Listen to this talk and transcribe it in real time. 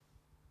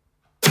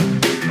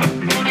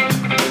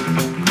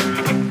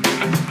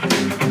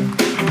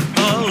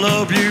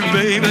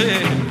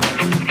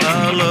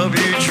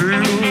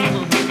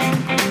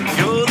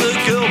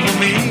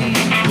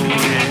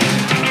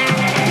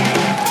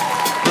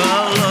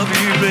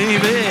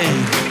baby.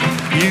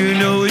 You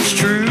know it's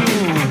true.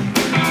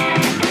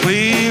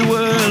 We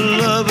were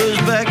lovers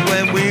back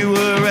when we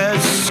were at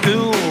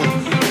school.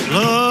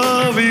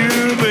 Love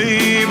you,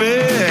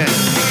 baby.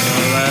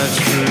 Oh, that's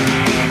true.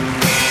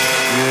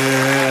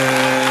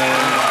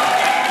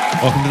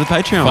 Yeah. Welcome to the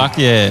Patreon. Fuck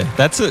yeah.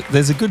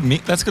 There's a good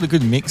mix. That's got a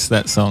good mix,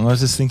 that song. I was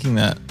just thinking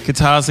that.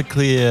 Guitars are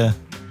clear,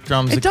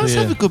 drums are It clear. does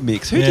have a good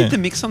mix. Who Yeah. did the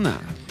mix on that?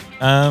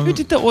 Who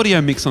did the audio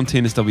mix on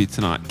TNSW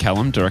Tonight?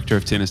 Callum, director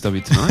of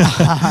TNSW Tonight.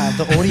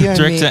 The audio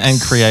Director mix,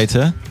 and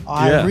creator.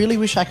 I Yeah. really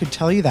wish I could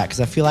tell you that because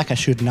I feel like I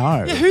should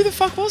know. Yeah, who the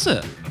fuck was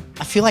it?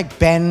 I feel like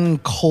Ben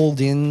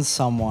called in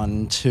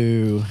someone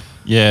to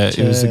Yeah, it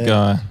was a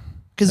guy.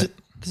 because it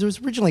was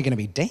originally going to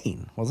be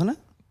Dean, wasn't it?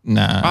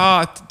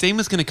 Nah. Dean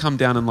was going to come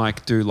down and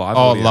like do live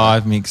Oh, audio.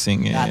 live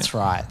mixing. Yeah. That's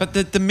right. But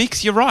the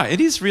mix, you're right. It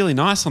is really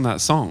nice on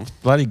that song.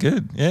 Bloody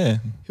good. Yeah.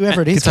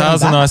 Whoever it is, Guitars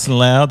get him are back. nice and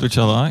loud, which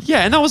I like. Yeah,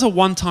 and that was a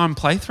one-time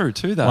playthrough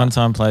too, though. One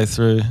time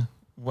playthrough.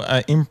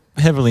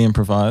 Heavily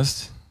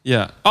improvised.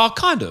 Yeah. Oh,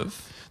 kind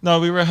of. No,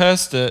 we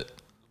rehearsed it.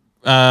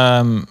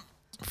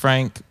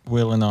 Frank,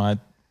 Will, and I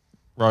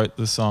wrote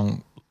the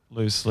song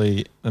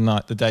loosely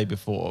the day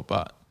before,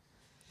 but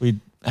we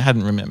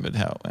hadn't remembered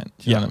how it went.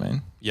 Do you know what I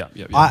mean? Yeah.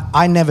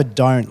 I never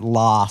don't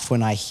laugh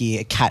when I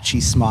hear a catchy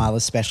smile,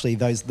 especially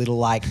those little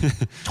like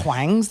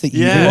twangs that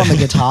you Yeah. do on the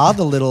guitar,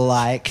 the little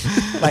like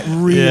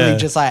really Yeah.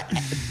 just like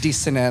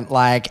dissonant,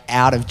 like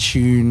out of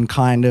tune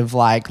kind of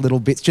like little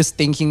bits, just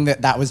thinking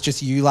that was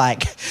just you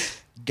like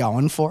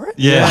going for it.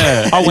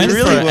 Yeah. I went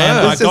really for it and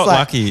were. I It's got just like-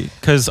 lucky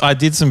because I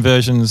did some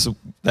versions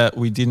that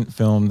we didn't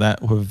film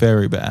that were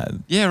very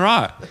bad. Yeah,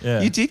 right.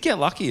 Yeah. You did get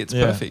lucky. It's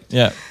Yeah. perfect.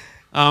 Yeah.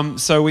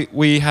 So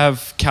we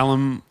have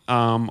Callum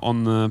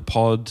on the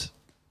pod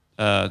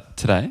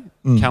today.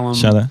 Callum,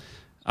 Shadow.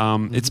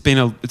 It's been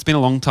a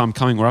long time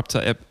coming. We're up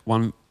to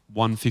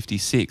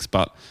 156,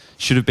 but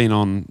should have been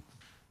on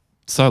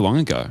so long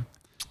ago.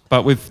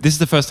 But this is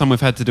the first time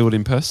we've had to do it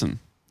in person.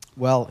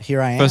 Well,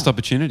 here I am. First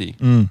opportunity.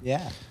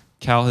 Yeah,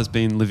 Cal has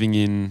been living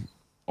in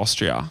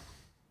Austria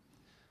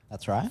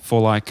that's right.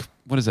 for like,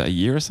 what is that, a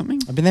year or something?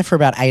 I've been there for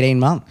about 18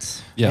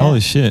 months. Yeah. Holy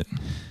shit.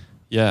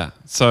 Yeah.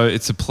 So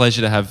it's a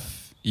pleasure to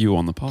have you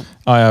on the pod.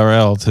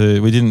 IRL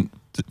too. We didn't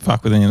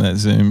fuck with any of that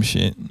Zoom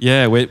shit.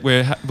 Yeah, we're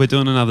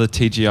doing another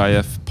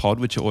TGIF pod,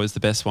 which are always the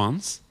best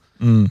ones.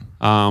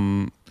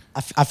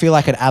 I feel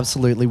like it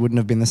absolutely wouldn't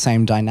have been the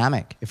same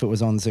dynamic if it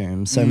was on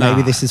Zoom. So Nah.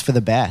 maybe this is for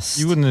the best.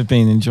 You wouldn't have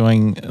been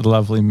enjoying a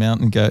lovely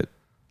mountain goat.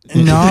 No,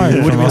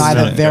 it would have From been either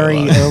Australia.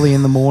 very early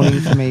in the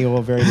morning for me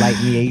or very late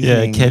in the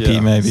Yeah, evening. Kepi Yeah.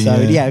 maybe.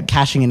 So yeah,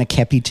 cashing in a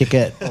Kepi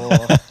ticket or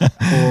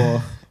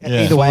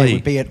Yeah. either way, Fully. it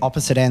would be at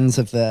opposite ends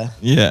of the.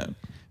 Yeah.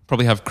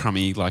 Probably have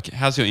crummy, like,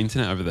 how's your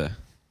internet over there?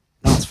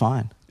 No, it's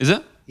fine. Is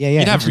it? Yeah, yeah,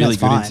 You'd have really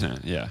good internet's fine.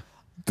 internet, yeah.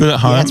 Good at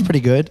home. Yeah, it's pretty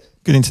good.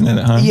 Good internet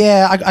at home.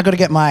 Yeah, I got to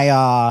get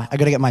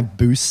my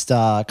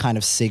booster kind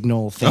of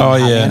signal thing. Oh,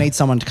 happening. yeah. I need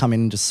someone to come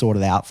in and just sort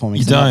it out for me.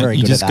 You 'cause I'm not don't. very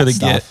You good just at got that to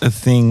get stuff. a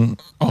thing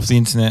off the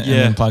internet Yeah.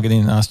 and then plug it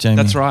in and ask Jamie.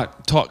 That's right.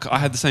 I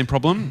had the same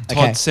problem. Okay.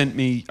 Todd sent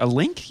me a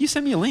link. You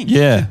sent me a link.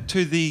 Yeah.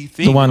 To the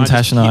thing. The one and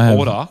Tash just and I hit have.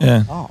 order,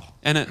 Yeah. Oh,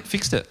 and it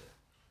fixed it.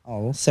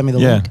 well, send me the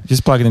Yeah. link.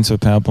 Just plug it into a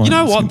PowerPoint. You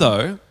know It's what good.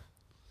 though?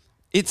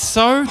 It's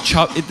so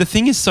the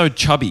thing is so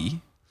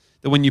chubby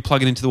that when you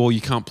plug it into the wall,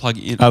 you can't plug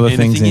in Other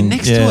anything things in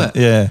next yeah, to it.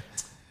 Yeah.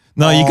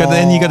 No, you got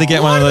to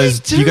get Why one of do they those.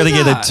 do You got to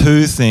get that? a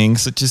 2 thing,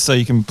 so just so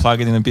you can plug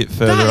it in a bit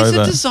further That is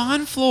over. a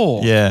design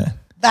flaw. Yeah.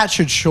 That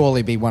should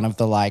surely be one of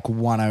the like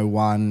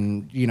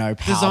 101,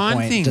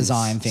 PowerPoint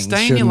design things.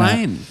 Stay in your shouldn't it?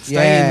 lane.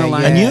 Stay in the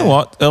lane. And you know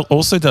what? It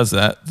also does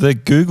that. The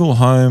Google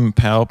Home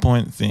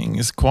PowerPoint thing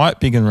is quite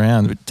big and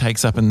round. It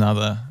takes up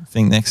another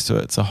thing next to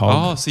it. It's a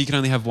hog. Oh, so you can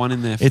only have one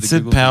in there for it's the a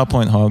Google thing.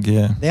 PowerPoint hog,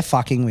 yeah. They're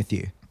fucking with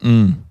you.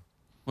 Mm.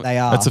 They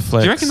are. That's a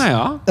flex. Do you reckon they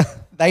are?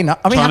 They know.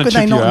 I mean, Trying how to could they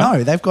trip you not out?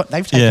 know?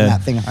 They've taken Yeah.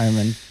 that thing home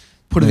and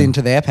put it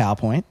into their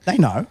PowerPoint. They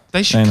know.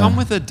 They should They come know.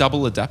 with a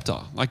double adapter,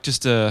 like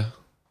just a.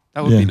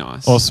 That would Yeah. be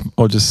nice.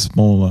 Or just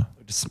smaller.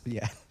 Just,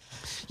 yeah.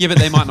 Yeah, but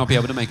they might not be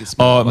able to make it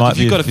smaller. Oh, it might if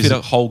you've be got a to fit a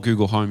physi- whole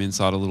Google Home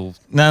inside a little.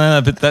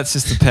 No, but that's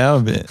just the power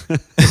bit.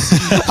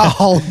 A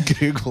whole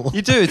Google.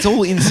 You do. It's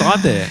all inside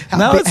there.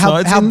 No, it's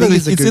not. It's, how in, big the,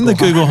 is the it's in the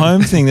Google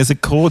Home? Home thing. There's a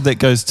cord that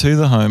goes to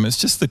the home. It's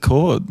just the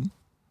cord.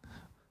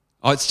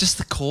 Oh, it's just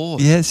the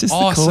cord. Yeah, it's just the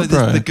oh, cord, so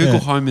bro. the Google Yeah.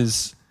 Home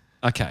is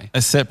okay.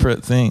 A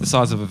separate thing. The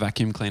size of a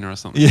vacuum cleaner or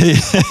something. Yeah.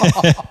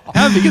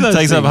 How big are those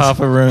Takes up things? half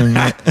a room.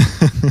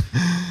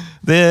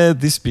 They're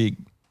this big.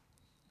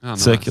 Oh,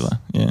 nice. Circular.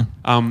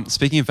 Yeah.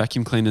 Speaking of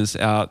vacuum cleaners,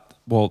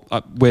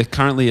 we're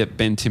currently at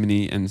Ben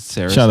Timoney and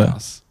Sarah's Shudder.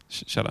 house.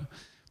 Shudder.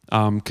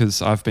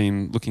 Because I've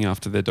been looking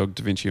after their dog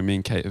Da Vinci, and me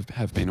and Kate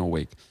have been all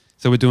week.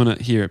 So we're doing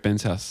it here at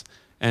Ben's house.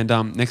 And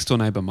next door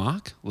neighbour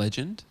Mark,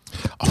 legend,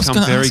 I was become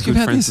going to very ask you good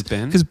about friends this with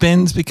Ben. because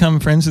Ben's become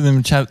friends with him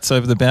and chats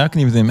over the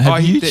balcony with him.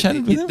 Have you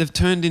chatted with him? They've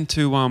turned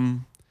into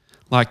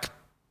like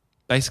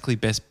basically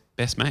best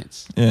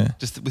mates. Yeah.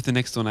 Just with the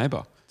next door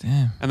neighbour.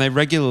 Damn. And they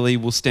regularly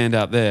will stand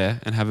out there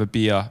and have a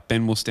beer.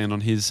 Ben will stand on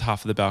his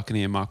half of the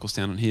balcony and Mark will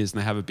stand on his, and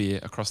they have a beer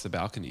across the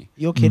balcony.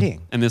 You're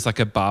kidding. And there's like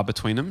a bar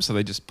between them, so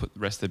they just put the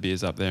rest of the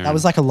beers up there. That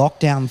was like a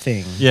lockdown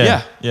thing.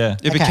 Yeah. Yeah.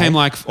 It Okay. became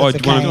like, That's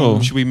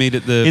okay. should we meet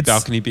at the It's-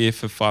 balcony beer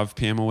for 5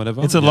 p.m. or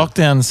whatever? It's a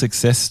lockdown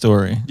success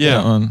story. Yeah.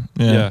 That one.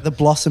 Yeah. Yeah. That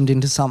blossomed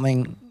into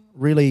something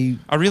really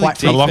A really quite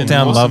deep A and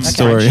lockdown love awesome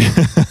story.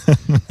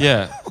 friendship.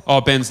 Yeah. Oh,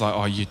 Ben's like,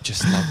 oh,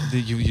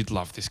 you'd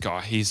love this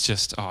guy. He's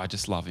just, I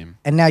just love him.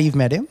 And now you've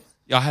met him?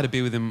 Yeah, I had a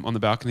beer with him on the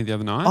balcony the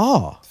other night.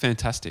 Oh.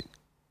 Fantastic.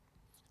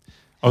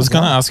 I was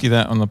going to ask you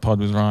that on the pod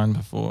with Ryan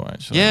before,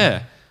 actually.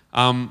 Yeah.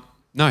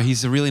 No,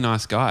 he's a really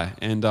nice guy.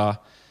 And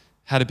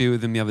had a beer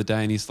with him the other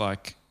day, and he's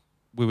like,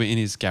 we were in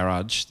his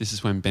garage. This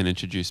is when Ben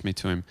introduced me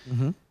to him.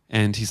 Mm-hmm.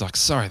 And he's like,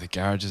 sorry, the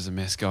garage is a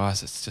mess,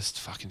 guys. It's just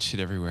fucking shit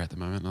everywhere at the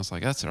moment. And I was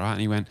like, that's all right.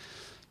 And he went,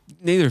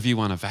 neither of you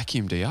want a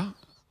vacuum, do you?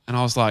 And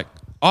I was like,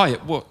 oh, yeah,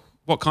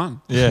 what kind?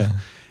 Yeah.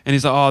 And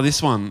he's like, oh,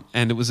 this one.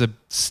 And it was a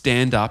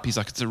stand-up. He's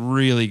like, it's a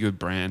really good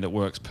brand. It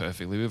works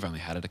perfectly. We've only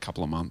had it a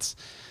couple of months.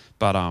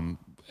 But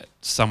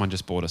someone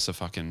just bought us a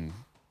fucking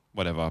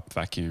whatever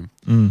vacuum.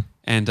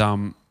 And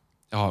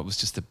it was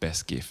just the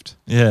best gift.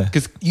 Yeah.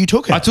 Because You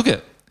took it? I took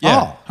it.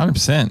 Yeah.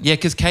 100%. Yeah,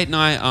 because Kate and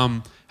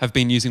I have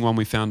been using one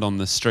we found on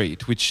the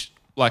street, which,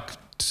 like,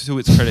 to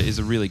its credit, is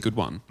a really good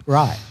one.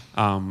 Right.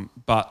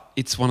 But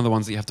it's one of the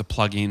ones that you have to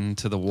plug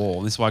into the wall.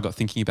 And this is why I got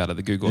thinking about it,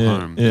 the Google Yeah,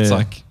 Home. yeah. It's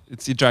like,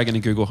 you're dragging a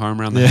Google Home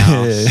around the Yeah.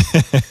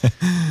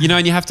 house. You know,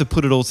 and you have to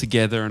put it all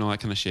together and all that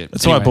kind of shit.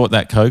 That's why I Anyway, bought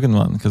that Kogan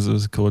one, because it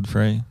was cord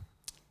free.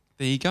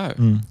 There you go.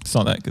 It's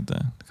not that good, though,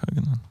 the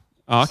Kogan one.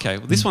 Oh, okay.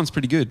 Well, this one's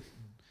pretty good.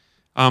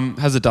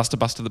 Has a duster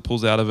buster that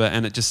pulls out of it,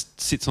 and it just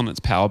sits on its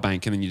power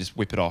bank, and then you just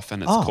whip it off,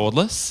 and it's Oh.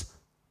 cordless.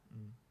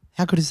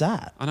 How good is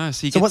that? I know.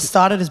 So you So get what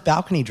started as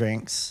balcony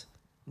drinks,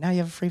 now you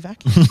have a free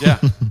vacuum. yeah,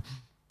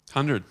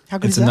 100. How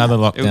good It's is another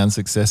that? lockdown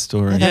success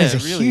story. Yeah, that is a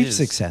it really huge is.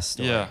 success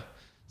story. Yeah.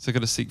 So I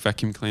got a sick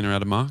vacuum cleaner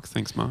out of Mark.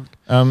 Thanks, Mark.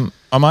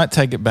 I might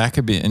take it back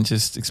a bit and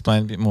just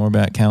explain a bit more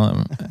about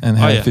Callum and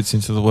how Oh, yeah. it fits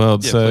into the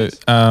world. Yeah, So,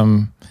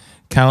 please.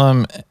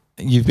 Callum,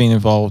 you've been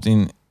involved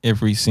in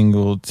every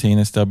single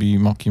TNSW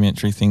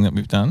mockumentary thing that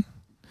we've done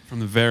From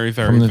the very,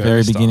 very, from the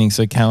very start. beginning.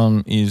 So,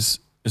 Callum is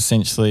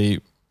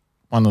essentially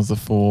one of the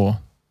 4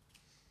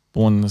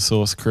 Born in the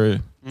Source crew.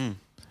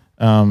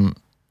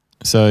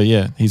 So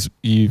yeah,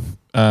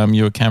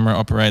 you're a camera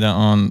operator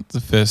on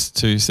the first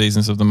 2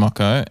 seasons of the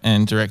Mocko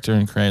and director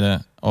and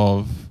creator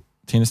of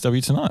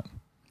TNSW Tonight.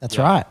 That's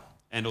Yeah. right.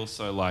 And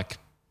also like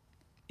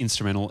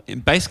instrumental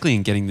basically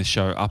in getting the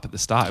show up at the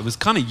start. It was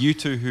kind of you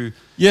two who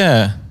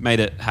Yeah, made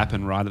it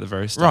happen right at the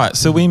very start. right.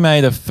 So we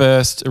made a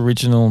first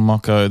original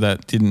Mocko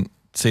that didn't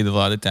see the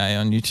light of day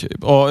on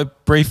YouTube, or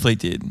it briefly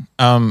did.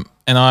 And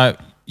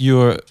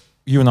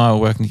you and I were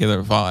working together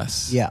at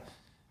Vice. Yeah.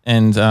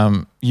 And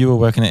you were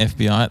working at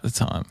FBI at the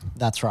time.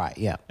 That's right.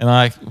 Yeah. And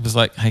I was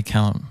like, hey,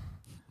 Callum,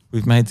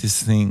 we've made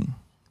this thing.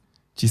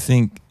 Do you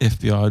think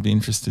FBI would be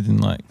interested in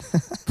like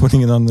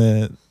putting it on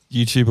their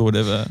YouTube or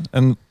whatever?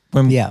 And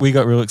when Yeah. we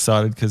got real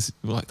excited because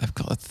we were like, they've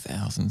got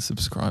 1,000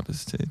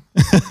 subscribers, dude.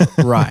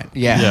 Right.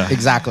 Yeah. Yeah.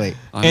 Exactly.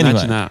 I Anyway.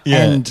 imagine that.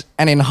 Yeah.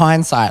 And in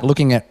hindsight,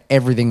 looking at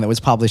everything that was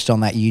published on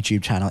that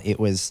YouTube channel, it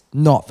was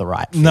not the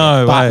right fit.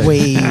 No but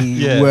way. we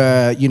Yeah.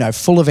 were,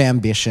 full of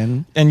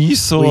ambition. And you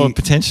saw We-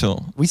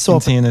 potential we saw in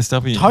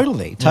TNSW.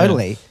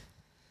 Totally.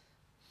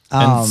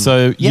 And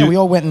so yeah, you- we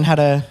all went and had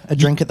a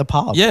drink at the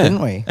pub, Yeah.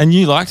 didn't we? And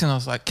you liked it, and I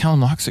was like, Callum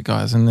likes it,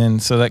 guys. And then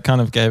so that kind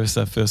of gave us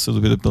that first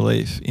little bit of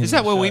belief. In Is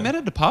that the where we show. met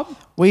at the pub?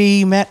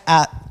 We met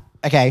at,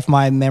 okay, if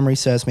my memory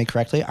serves me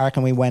correctly, I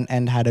reckon we went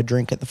and had a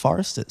drink at the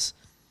Foresters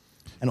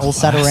and all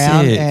sat around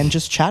Classic. and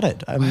just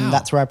chatted. Wow.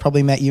 That's where I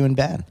probably met you and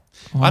Ben.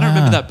 I don't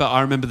remember Wow. that, but I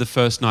remember the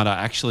first night I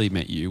actually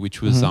met you,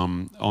 which was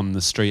Mm-hmm. on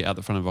the street out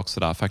the front of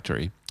Oxford Art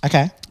Factory,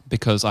 Okay.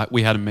 because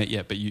we hadn't met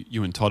yet, but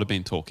you and Todd had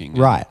been talking. and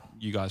Right.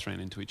 You guys ran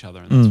into each other,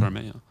 and that's where I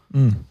met you.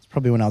 It's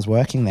probably when I was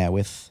working there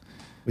with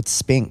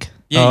Spink.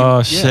 Oh,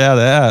 yeah. shout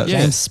out. Yeah.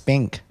 James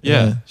Spink.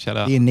 Yeah. Yeah. Shout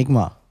out. The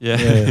Enigma. Yeah.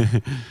 Yeah.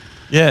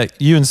 Yeah,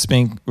 you and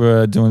Spink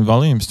were doing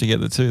volumes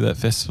together too, that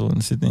festival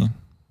in Sydney.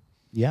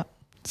 Yep.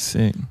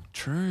 Sick.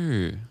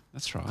 True.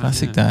 That's right.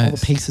 Classic yeah. All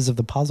days. the pieces of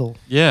the puzzle.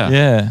 Yeah.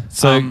 Yeah.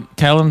 So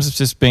Callum's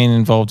just been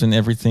involved in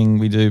everything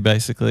we do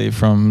basically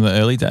from the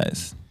early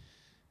days.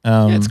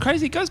 Yeah, it's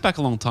crazy. It goes back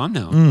a long time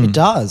now. It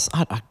does.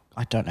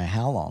 I don't know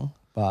how long,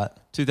 but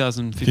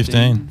 2015.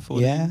 15.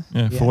 14. yeah.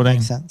 Yeah, 14.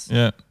 Makes sense.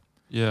 Yeah.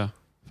 Yeah.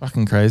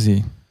 Fucking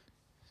crazy.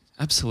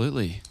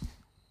 Absolutely.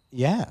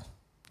 Yeah.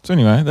 So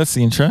anyway, that's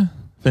the intro,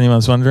 if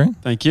anyone's wondering.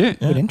 Thank you. Yeah.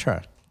 Good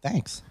intro.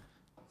 Thanks.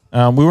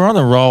 We were on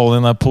a roll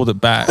and I pulled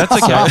it back. That's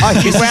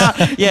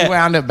okay. You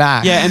wound it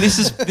back. Yeah, and this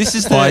is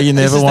the Why you this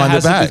never is the wind it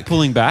hazard back. with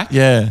pulling back.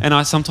 Yeah.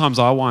 And sometimes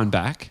I wind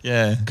back.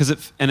 Yeah. Because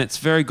it's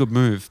a very good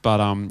move, but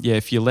yeah,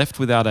 if you're left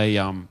without a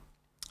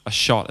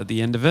shot at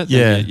the end of it,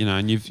 then Yeah. you know,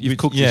 and you've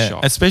cooked your Yeah,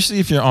 shot. especially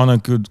if you're on a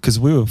good, because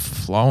we were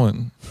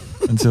flowing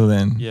until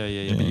then.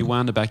 Yeah. But you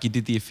wound it back. You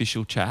did the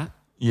official chat,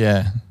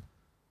 Yeah.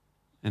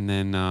 and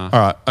then All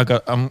right,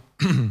 I'm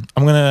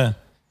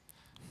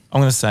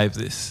gonna save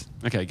this.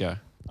 okay, go.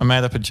 I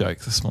made up a joke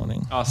this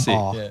morning. Oh, sick.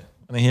 Oh, Yeah.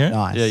 Want to hear it?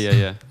 nice.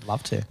 Yeah.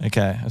 Love to.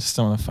 Okay. I just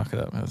don't want to fuck it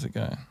up. How's it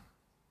going?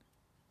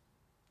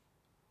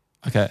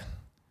 Okay.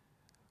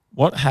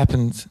 What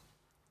happened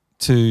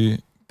to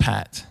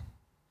Pat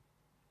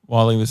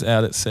while he was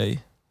out at sea?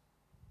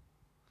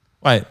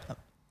 Wait.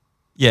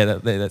 Yeah,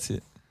 that's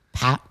it.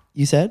 Pat,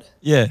 you said?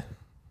 Yeah.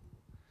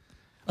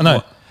 Oh, no.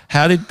 What?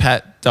 How did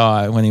Pat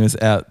die when he was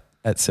out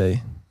at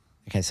sea?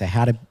 Okay, so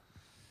how did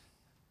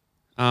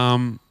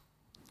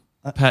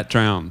Pat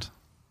drowned.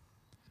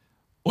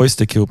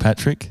 Oyster kill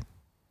Patrick?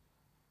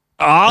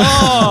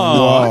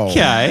 Oh,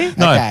 okay.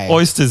 No, Okay.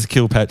 oysters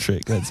kill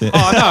Patrick. That's it.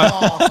 Oh,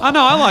 no. I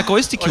know. I like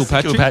oyster kill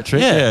Oyster kill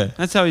Patrick. Patrick, yeah.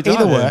 That's how he died.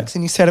 either works?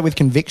 And you said it with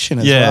conviction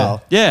as Yeah.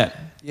 well. Yeah.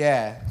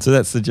 Yeah. So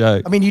that's the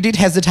joke. I mean, you did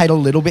hesitate a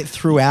little bit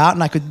throughout,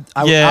 and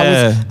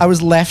Yeah. I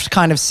was left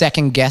kind of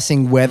second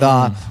guessing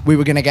whether we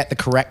were going to get the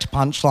correct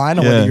punchline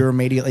or Yeah. whether you were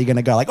immediately going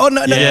to go like, oh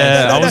no, no, Yeah,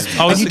 no, no, no, I was-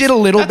 no. And you did a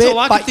little That's bit, all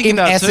I could but think in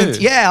about essence,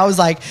 too. yeah, I was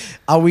like,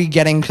 are we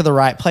getting to the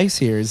right place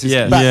here? Is this,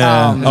 Yeah. but,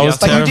 Yeah. I was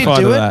but you did terrified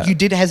do of it. that. You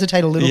did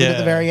hesitate a little bit at the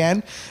Yeah. very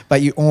end,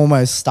 but you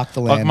almost stuck the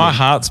landing. Like my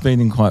heart's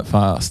beating quite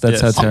fast.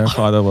 That's Yes. how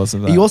terrified I was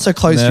of that. You also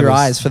closed your Nervous.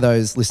 eyes for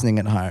those listening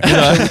at home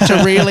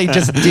to really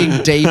just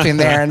dig deep in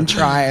there and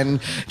try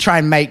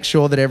and make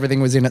sure that everything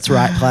was in its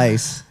right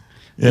place.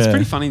 It's Yeah.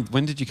 pretty funny.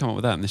 When did you come up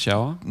with that? In the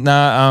shower?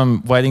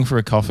 No, waiting for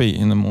a coffee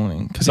in the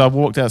morning because I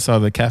walked outside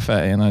the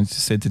cafe and I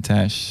just said to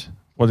Tash,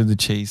 "What did the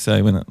cheese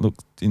say when it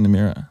looked in the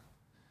mirror?"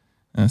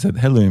 And I said,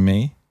 "Hello,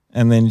 me."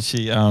 And then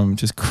she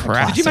just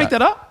cracked. Did you make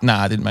that up?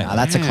 Nah, I didn't make Nah,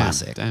 that. that's a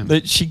classic. Damn.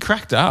 But she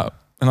cracked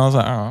up, and I was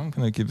like, "Oh, I'm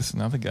going to give this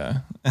another go."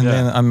 And Yeah.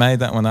 then I made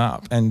that one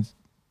up, and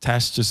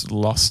Tash just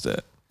lost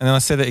it. And then I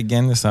said it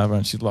again this over,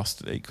 and she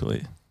lost it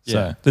equally. Yeah.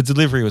 So the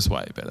delivery was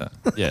way better.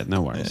 Yeah,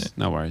 no worries.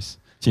 No worries.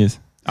 Cheers.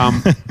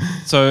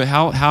 So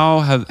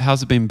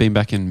how's it been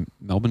back in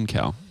Melbourne,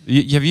 Cal?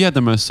 Have you had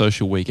the most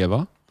social week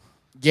ever?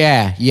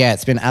 Yeah,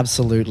 it's been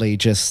absolutely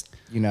just,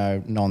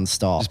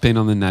 non-stop. Just been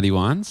on the Natty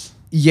Wines?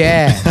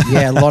 Yeah,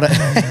 a lot of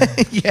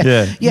Yeah.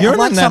 Yeah, You're I'd in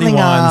like the Natty something,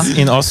 Wines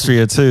in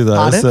Austria too, though.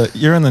 Pardon? So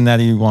you're in the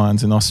Natty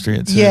Wines in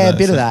Austria too. Yeah, a though,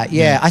 bit of so- that.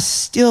 Yeah. I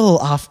still,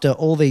 after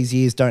all these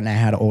years, don't know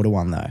how to order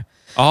one though.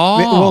 Oh.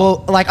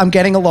 Well, like I'm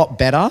getting a lot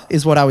better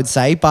is what I would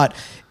say, but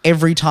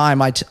every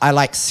time I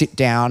like sit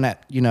down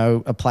at,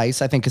 a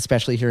place, I think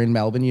especially here in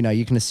Melbourne,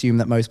 you can assume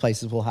that most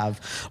places will have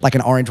like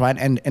an orange wine.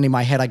 And in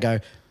my head I go,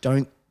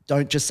 don't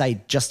just say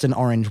just an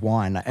orange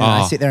wine. And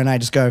I sit there and I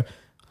just go,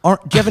 do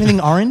you have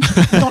anything orange?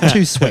 Not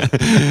too sweet.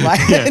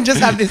 Like, and just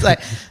have this like,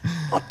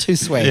 not too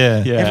sweet.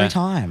 Yeah. Every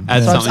time.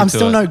 Add So something I'm to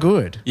still it. no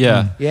good.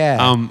 Yeah.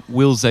 Yeah.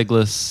 Will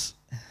Zeglis,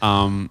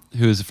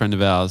 who is a friend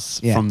of ours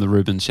Yeah. from the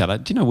Rubens shout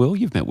out. Do you know Will?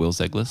 You've met Will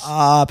Zeglis.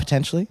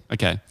 Potentially.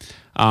 Okay.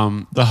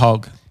 The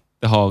hog.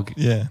 The hog.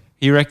 Yeah.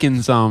 He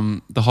reckons,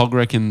 the hog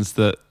reckons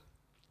that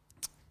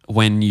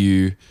when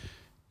you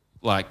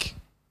like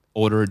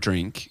order a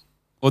drink,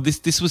 or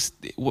this was,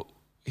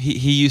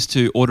 he used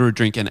to order a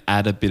drink and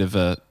add a bit of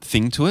a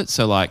thing to it.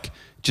 So like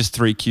just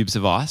 3 cubes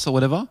of ice or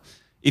whatever.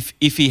 If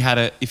he had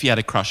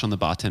a crush on the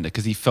bartender,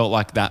 because he felt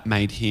like that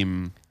made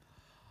him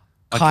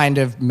Kind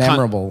of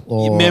memorable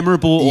or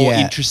memorable or Yeah.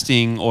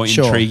 interesting or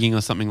Sure. intriguing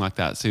or something like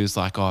that. So he was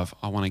like, "Oh, if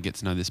I want to get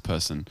to know this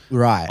person,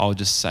 Right. I'll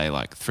just say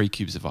like 3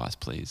 cubes of ice,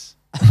 please."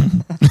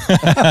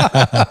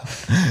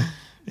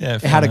 Yeah.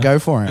 How'd it go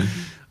for him?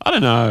 I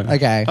don't know.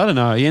 Okay. I don't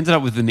know. He ended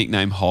up with the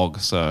nickname Hog,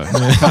 so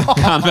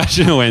can't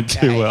imagine it went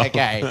too well.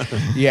 Okay.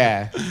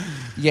 Yeah.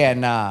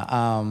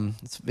 Nah.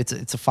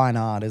 It's a fine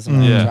art,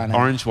 isn't it? Yeah, Trying to-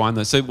 orange wine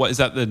though. So, what is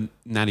that the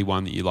natty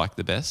wine that you like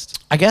the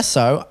best? I guess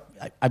so.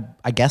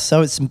 I guess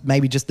so. It's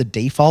maybe just the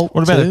default.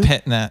 What about too. a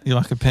pet nat? You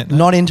like a pet nat?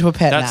 Not into a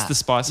pet. That's nat. the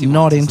spicy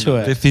Not ones, into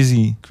isn't The it.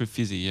 fizzy.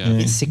 Fizzy, Yeah.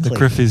 It's sickly. The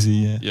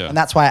crifizzy, yeah. yeah. And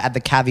that's why I add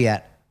the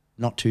caveat,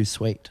 not too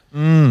sweet.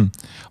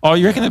 Oh,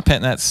 you reckon a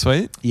pet nat's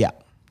sweet? Yeah,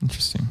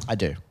 Interesting. I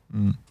do.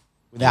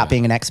 Without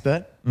being an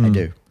expert, I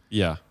do.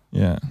 yeah.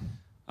 Yeah.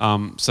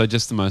 So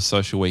just the most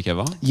social week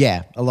ever.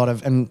 Yeah, a lot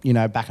of, and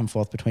back and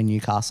forth between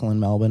Newcastle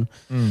and Melbourne.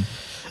 A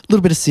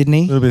little bit of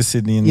Sydney. A little bit of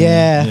Sydney in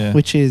Yeah, there.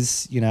 which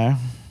is,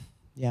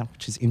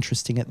 which is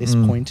interesting at this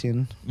point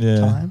in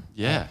time.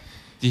 Yeah.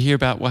 Did you hear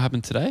about what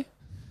happened today?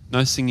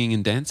 No singing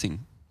and dancing.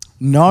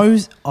 No,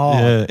 oh,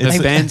 Yeah, They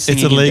banned it's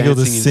singing and illegal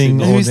to dancing in sing.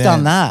 Sydney. or who's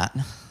done dance.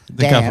 that?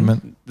 The Dan.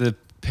 government. The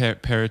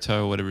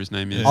Perito or whatever his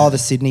name is. Oh, the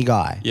Sydney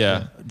guy.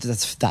 Yeah.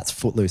 That's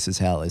footloose as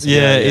hell, isn't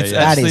Yeah, it? it's yeah.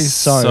 actually That is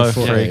so so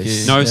footloose.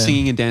 freaky. No Yeah.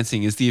 singing and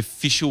dancing is the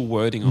official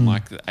wording on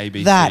like the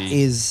ABC. That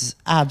is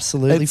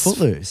absolutely It's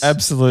footloose.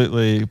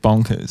 Absolutely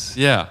bonkers.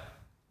 Yeah.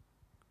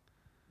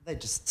 They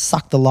just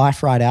sucked the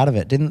life right out of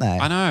it, didn't they?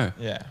 I know.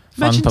 Yeah.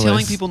 Imagine Fun telling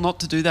police. people not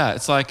to do that.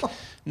 It's like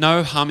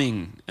no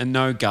humming and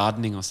no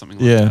gardening or something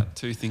like Yeah. that.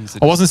 Two things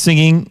that I wasn't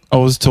singing. I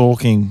was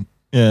talking.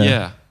 Yeah.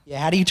 Yeah. Yeah,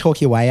 how do you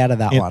talk your way out of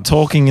that Yeah, one?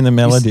 talking in the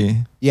melody.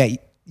 Yeah,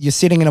 you're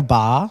sitting in a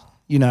bar,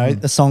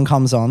 the song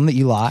comes on that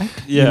you like.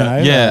 Yeah.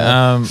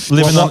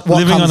 Living what on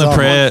living comes on a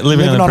prayer.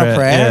 Living on a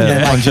prayer. and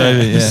then Yeah. like, Bon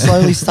Jovi, you yeah.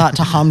 slowly start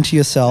to hum to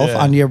yourself Yeah.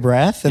 under your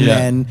breath, and Yeah.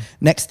 then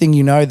next thing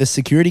you know, the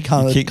security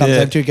comes kick- over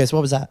yeah. to you and goes,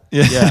 "What was that?"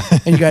 Yeah.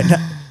 And you go,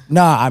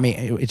 No, I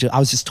mean, I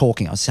was just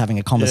talking. I was having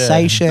a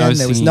conversation. No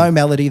There was singing. no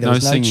melody. There No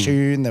was no singing.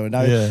 tune. There were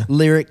no Yeah.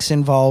 lyrics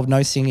involved.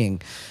 No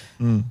singing.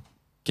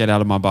 Get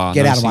out of my bar.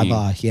 Get no out of my singing.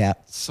 bar. Yeah.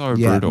 So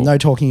Yeah. brutal. No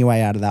talking your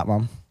way out of that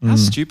one. How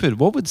stupid.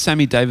 What would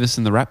Sammy Davis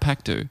and the Rat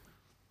Pack do?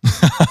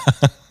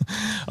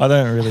 I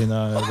don't really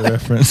know the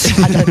reference.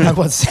 I don't know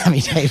what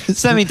Sammy Davis.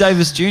 Sammy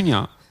Davis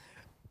Jr.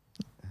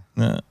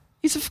 No.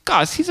 He's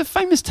a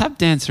famous tap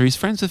dancer. He's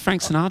friends with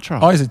Frank Sinatra.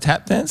 Oh, he's a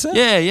tap dancer?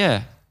 Yeah,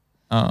 yeah.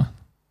 Oh.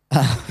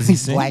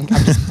 He's blank.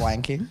 I'm just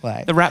blanking.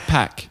 Like, The Rat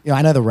Pack. yeah,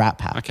 I know the Rat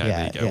Pack. Okay, yeah,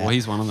 there you go. yeah. Well,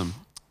 he's one of them.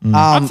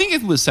 I think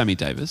it was Sammy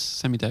Davis.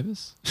 Sammy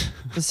Davis.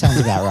 This sounds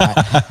about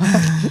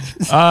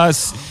right.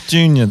 It's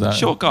Junior though.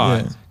 Short guy.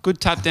 Yeah. Good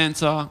tap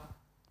dancer.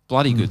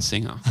 Bloody good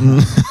singer.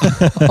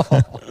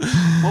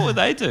 What would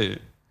they do?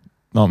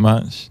 Not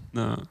much.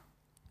 No.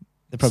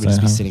 They'd probably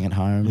Stay just be home. sitting at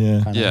home,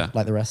 Yeah. kinda Yeah.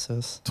 like the rest of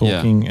us.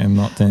 Talking and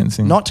not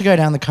dancing. Not to go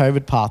down the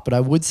COVID path, but I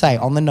would say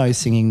on the no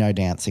singing, no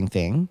dancing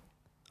thing,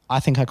 I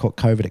think I caught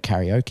COVID at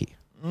karaoke.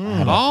 I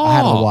had it a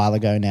Oh. while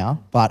ago now,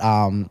 but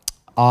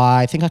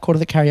I think I caught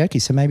it at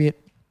karaoke, so maybe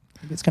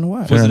it's going to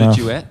work. Fair Was it enough. a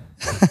duet?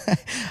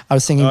 I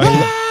was singing.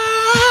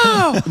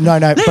 Oh, No,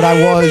 but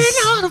I was.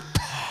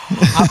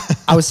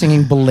 I was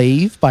singing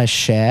 "Believe" by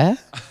Cher,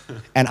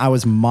 and I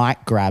was mic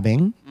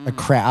grabbing a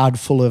crowd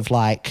full of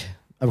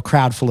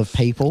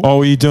people. Oh,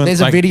 were you doing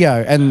There's like a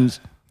video, and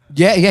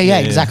yeah, yeah.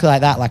 exactly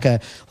like that, like a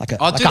Oh, dude,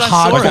 I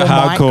saw hardcore, it. Like a mic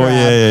hardcore, grab.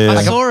 yeah. I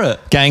Like a- saw it.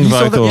 gang You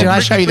saw vocal? did I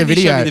show you the Brittany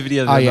video? showed me the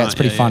video the Oh other yeah, night. it's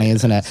pretty Yeah, funny, yeah.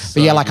 isn't it? It's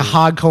But yeah, so like a good.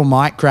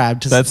 hardcore mic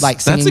grab to That's like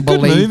singing a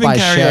good "Believe" move in by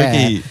Cher.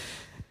 karaoke.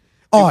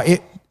 Oh,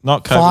 it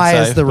Not COVID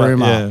fires safe, the but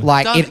rumor. yeah.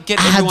 Like Does it get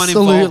everyone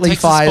involved, absolutely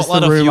takes the fires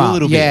spotlight the off you a rumor.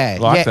 little bit. Yeah,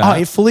 Like yeah. that. Oh,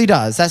 it fully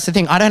does. That's the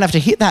thing. I don't have to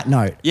hit that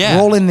note. Yeah.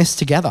 We're all in this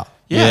together.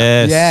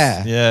 Yeah.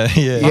 Yes. Yeah.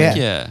 Yeah. Yeah.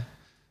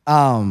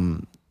 Yeah.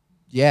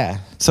 Yeah.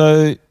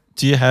 So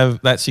do you have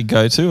that's your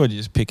go-to or do you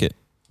just pick it?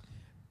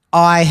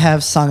 I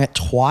have sung it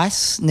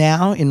twice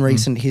now in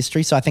recent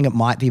history, so I think it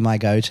might be my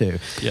go-to.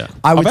 Yeah.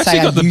 I would I've say actually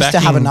I got the used to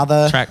have backing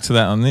another. track to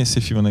that on this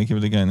if you want to give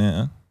it a go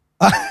now.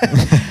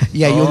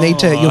 Yeah, you'll need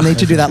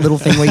to do that little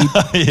thing where you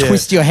Yeah.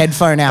 twist your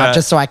headphone out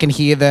just so I can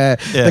hear the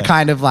Yeah.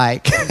 kind of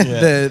like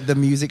the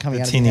music coming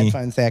The out of tinny. your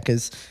headphones there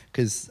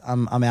because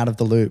I'm out of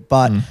the loop.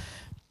 But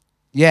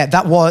yeah,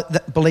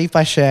 "Believe"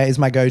 by Cher is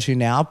my go-to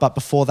now. But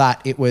before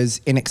that, it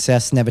was "In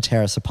Excess, Never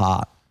Tear Us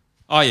Apart."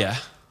 Oh, yeah.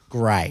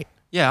 Great.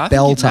 Yeah, I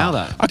think you'd Belter. nail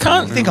that. I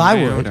can't I think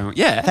I would.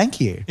 Yeah. Thank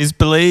you. Is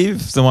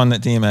Believe the one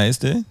that DMAs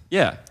do?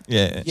 Yeah.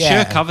 Yeah. Yeah.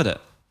 Cher covered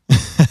it.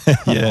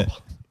 Yeah.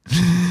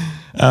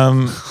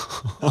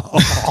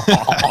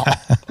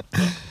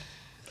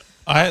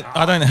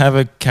 I don't have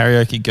a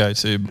karaoke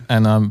go-to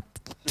and I'm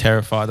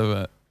terrified of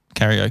it.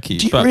 Karaoke.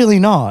 Do you but really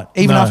not?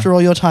 Even No. after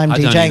all your time I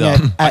don't DJing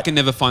either. I at can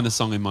never find a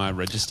song in my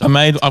register.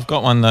 I've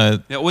got one though.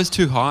 They're always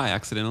too high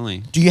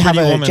accidentally. do you have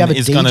Pretty a Woman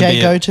is gonna DJ be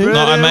it. go-to?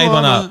 No, I Pretty made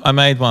one Woman. up. I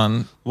made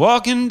one.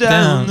 Walking down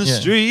Down, the yeah.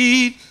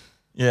 street.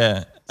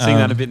 Yeah. Sing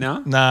that a bit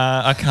now?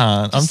 Nah, I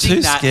can't. I'm Just sing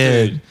too that,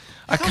 scared. dude.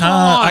 I Come can't.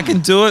 on. I can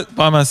do it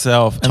by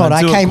myself. and Todd,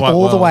 I do it came quite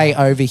all the well. way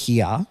over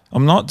here.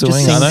 I'm not doing it.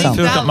 sing I don't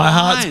something. feel that my That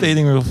heart's line.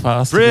 beating real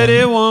fast.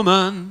 Pretty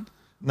woman.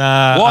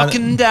 Nah.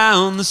 Walking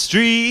down the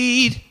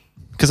street.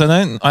 Because I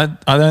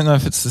don't know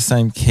if it's the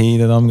same key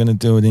that I'm going to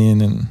do it in.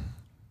 And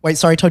Wait,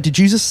 sorry, Todd. Did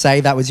you just say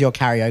that was your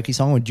karaoke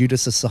song, or did you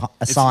just assign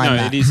No,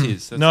 that? it is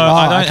his. That's no, it.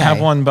 I don't okay. have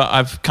one, but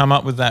I've come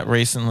up with that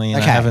recently,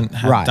 and Okay, I haven't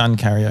right. done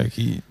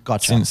karaoke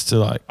Gotcha. since to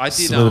like I did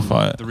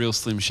solidify it. the real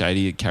Slim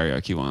Shady at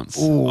karaoke once.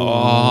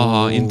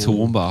 Oh, in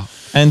Toowoomba.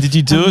 And did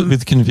you do it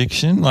with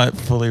conviction, like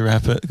fully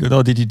rap it good,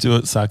 or did you do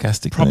it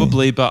sarcastically?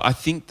 Probably, but I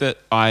think that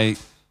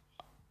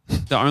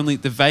the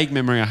vague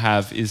memory I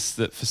have is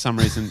that for some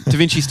reason, Da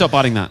Vinci, stop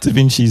biting that. Da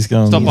Vinci's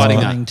going. Stop He's biting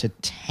that. coming to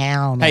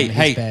town. Hey, on his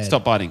hey, bed.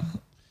 stop biting.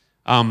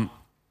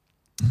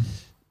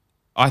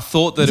 I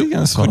thought that Is he it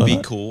gonna could swallow be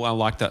that? cool. I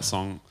liked that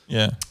song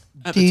Yeah.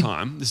 at the Did-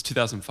 time. This is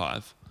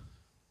 2005.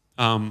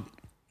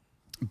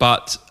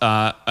 But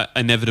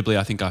inevitably,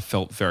 I think I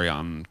felt very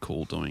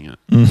uncool doing it.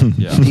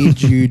 Yeah.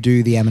 Did you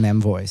do the Eminem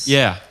voice?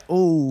 Yeah.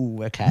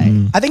 Oh,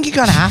 okay. I think you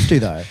kind of have to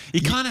though. You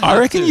kind of I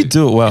reckon you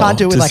do it well. Can't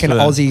do it with just like an for-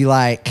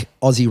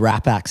 Aussie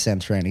rap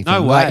accent or anything.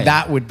 No Like way.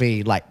 that would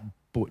be like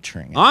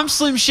butchering it. I'm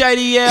Slim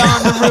Shady, yeah,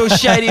 I'm the real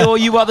Shady. All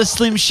you other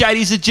Slim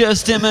Shadys are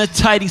just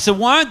imitating. So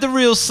won't the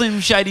real Slim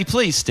Shady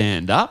please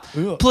stand up?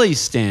 Please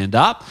stand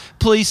up.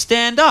 Please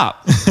stand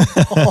up.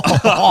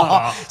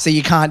 So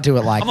you can't do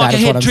it like I'm that. like a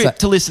is what head I'm trip saying.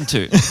 to listen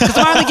to. Because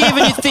I'm only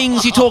giving you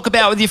things you talk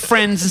about with your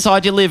friends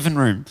inside your living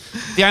room.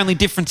 The only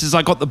difference is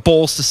I got the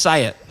balls to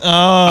say it.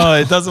 Oh,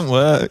 it doesn't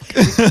work.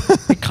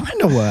 It kind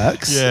of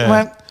works. Yeah.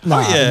 Well, no,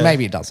 Oh, yeah.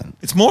 maybe it doesn't.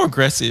 It's more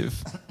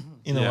aggressive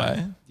in a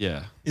way.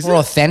 Yeah. Is More it?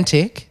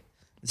 authentic.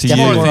 It's To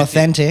definitely you. more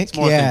authentic. It's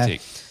more yeah.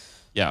 authentic.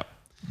 Yeah.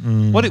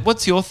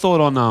 What's your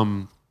thought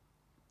on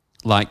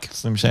like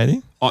Slim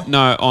Shady?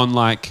 on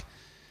like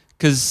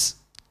because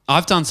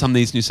I've done some of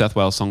these New South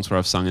Wales songs where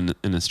I've sung in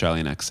an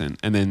Australian accent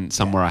and then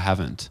some where I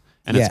haven't,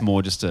 and Yeah. it's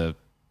more just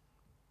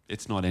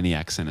it's not any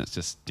accent, it's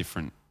just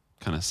different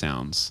kind of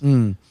sounds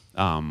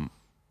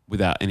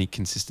without any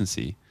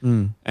consistency.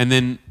 And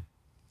then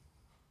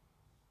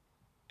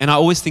And I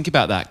always think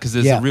about that because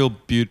there's Yeah. a real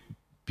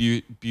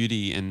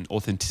beauty and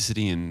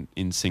authenticity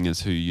in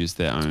singers who use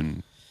their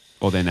own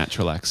or their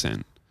natural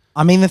accent.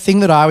 I mean, the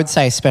thing that I would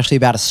say, especially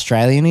about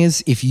Australian,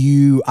 is if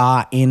you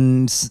are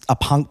in a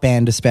punk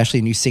band, especially,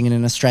 and you sing in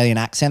an Australian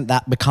accent,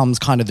 that becomes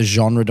kind of the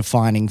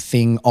genre-defining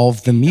thing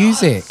of the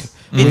music.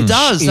 It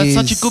does. That's is-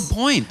 such a good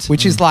point.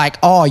 Which is like,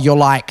 oh, you're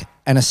like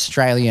an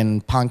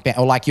Australian punk band,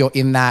 or like you're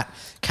in that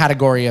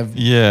category of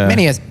Yeah.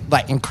 many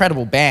like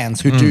incredible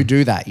bands who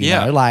do that. You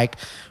Yeah. know, like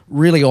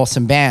really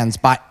awesome bands,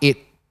 but it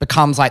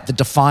becomes like the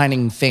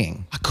defining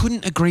thing. I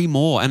couldn't agree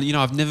more. And,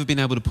 I've never been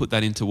able to put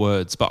that into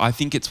words, but I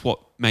think it's what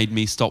made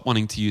me stop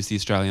wanting to use the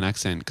Australian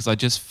accent because I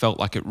just felt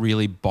like it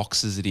really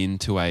boxes it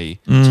into a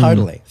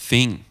Totally.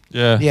 thing.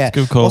 Yeah, Yeah. it's a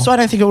good call. Also, I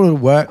don't think it would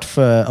have worked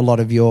for a lot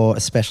of your,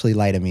 especially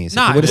later music.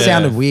 No, it would have yeah.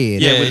 sounded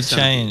weird. yeah, it it would've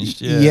sounded-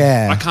 changed.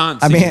 Yeah. I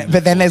can't I sing mean,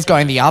 but then there's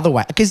going the other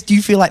way. Because do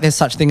you feel like there's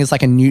such thing as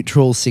like a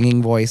neutral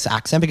singing voice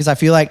accent? Because I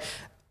feel like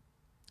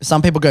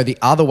some people go the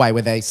other way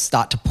where they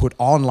start to put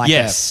on like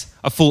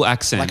A full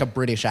accent. like a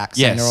British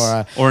accent Yes.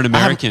 or Or an I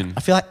haven't- American.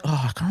 I feel like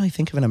I can't really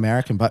think of an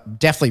American, but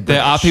definitely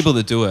British. There are people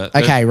that do it.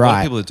 There Okay, are a lot of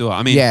right. people that do it.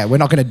 I mean, yeah, we're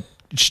not going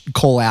to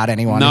call out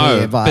anyone no,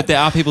 here, but there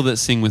are people that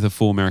sing with a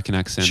full American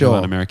accent who Sure.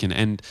 aren't American.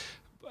 And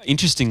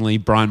interestingly,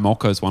 Brian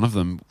Molko is one of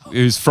them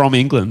who's from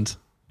England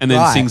and then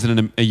Right. sings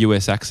in a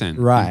US accent.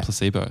 Right. In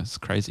Placebo. It's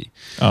crazy.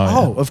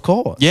 oh, of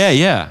course. Yeah,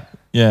 yeah.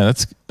 yeah,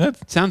 that's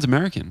Sounds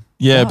American.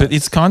 yeah, Right. but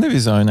it's kind of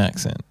his own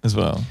accent as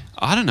well.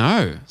 I don't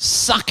know.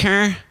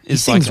 Sucker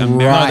is sings like right.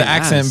 American The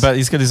accent, but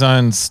he's got his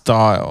own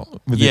style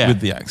with the accent. Oh,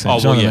 Do you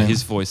know well, what yeah. I mean?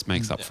 His voice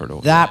makes up for it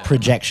all. That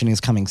projection is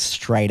coming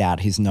straight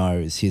out his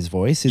nose, his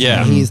voice. Isn't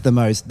Yeah. it? He's the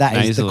most, that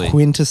is Nasally. the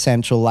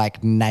quintessential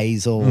like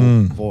nasal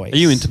voice. Are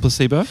you into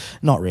Placebo?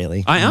 Not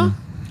really. I am.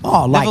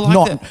 Oh, like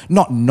Never liked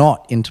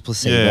not into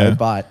Placebo, Yeah.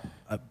 but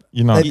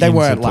You're not they into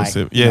weren't like,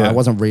 Placebo. yeah, I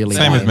wasn't really.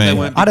 Same with like- me. They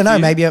weren't I don't know.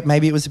 big for you?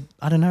 Maybe it was.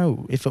 I don't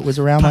know if it was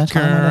around that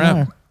time. I don't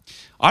know.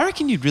 I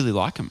reckon you'd really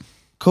like him.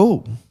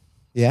 Cool.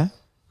 Yeah.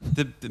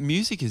 The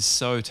music is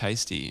so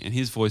tasty, and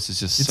his voice is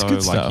just It's so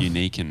good like stuff.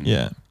 unique and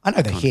Yeah. I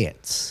know the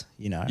hits.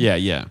 You know. yeah,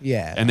 yeah,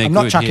 Yeah. And they're I'm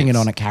not good chucking hits. it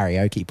on at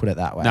karaoke. Put it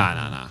that way.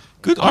 Nah.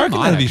 Good. I reckon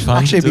that'd be fun.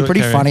 Actually, to it'd be do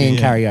pretty at funny in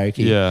yeah.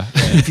 karaoke. Yeah,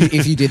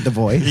 if you did the You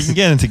voice. can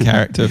get into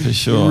character for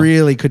sure.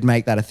 Really could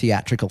make that a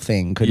theatrical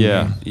thing, couldn't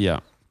yeah, you? yeah.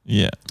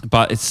 Yeah.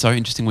 But it's so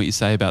interesting what you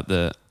say about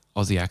the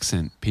Aussie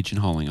accent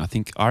pigeonholing.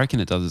 I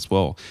reckon it does as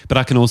well. But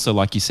I can also,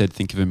 like you said,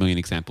 think of a million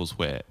examples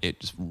where it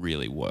just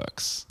really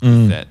works.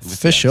 With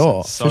For the sure.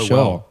 accent so for sure.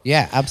 well.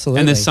 Yeah,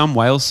 absolutely. And there's some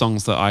Wales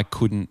songs that I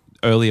couldn't,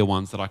 earlier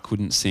ones that I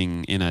couldn't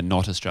sing in a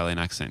not Australian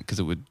accent because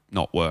it would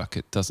not work.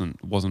 It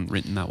wasn't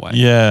written that way.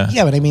 Yeah.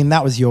 Yeah, but I mean,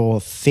 that was your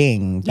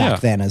thing back Yeah.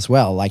 then as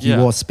well. Like you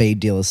Yeah. wore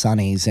Speed Dealer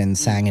Sunnies and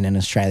sang in an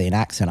Australian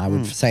accent. I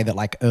would say that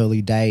like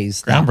early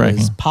days, that was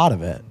Groundbreaking. part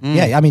of it.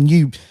 Yeah, I mean,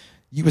 you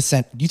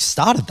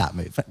started that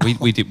movement.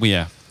 We did.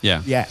 Yeah.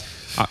 Yeah.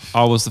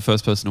 I was the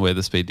first person to wear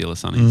the Speed Dealer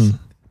Sunnies.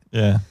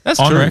 Yeah. That's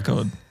on true.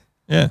 record.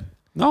 Yeah.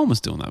 No one was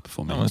doing that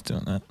before me. No one's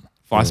doing that.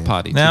 Vice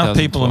Party. Now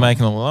people are 2012.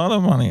 making a lot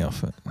of money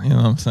off it. You know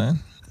what I'm saying?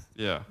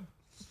 Yeah.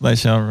 They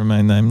shall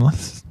remain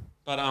nameless.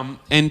 But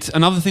and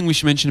another thing we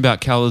should mention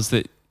about Cal is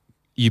that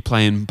you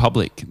play in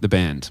public, the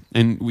band,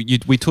 and we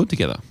toured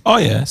together. Oh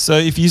yeah. So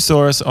if you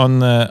saw us on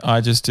the I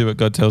Just Do What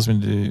God Tells Me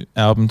to Do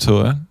album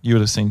tour, you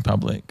would have seen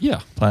Public Yeah.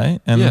 play,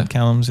 and Yeah.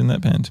 Callum's in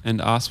that band.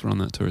 And Ask were on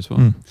that tour as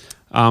well.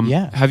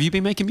 Yeah. Have you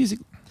been making music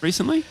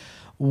recently?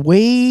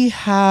 We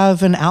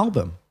have an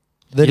album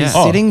that is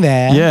Yeah. sitting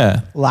there, Yeah.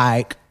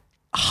 like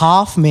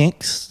half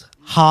mixed,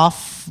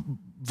 half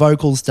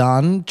vocals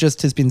done,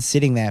 just has been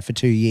sitting there for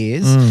 2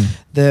 years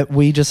that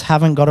we just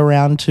haven't got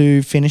around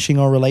to finishing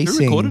or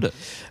releasing. Who recorded it?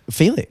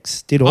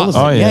 Felix did all of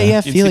Oh, it. yeah. Yeah,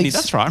 In Felix. Sydney,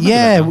 that's right, I remember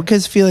Yeah, that now.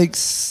 because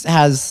Felix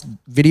has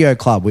Video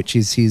Club, which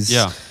is his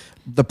Yeah.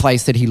 the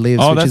place that he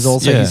lives, Oh, which is that's-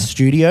 also yeah. his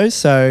studio.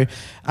 So,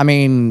 I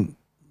mean,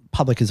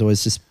 Public has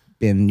always just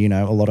been, you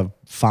know, a lot of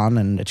fun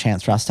and a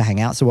chance for us to hang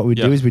out. So what we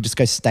Yeah. do is we just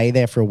go stay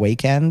there for a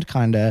weekend,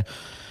 kind of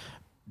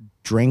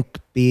drink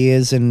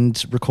beers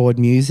and record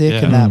music,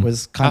 Yeah. and that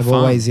was kind Have of fun.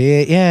 always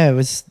it. Yeah, it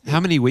was. How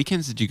many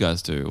weekends did you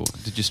guys do? Or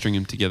did you string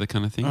them together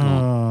kind of thing? or?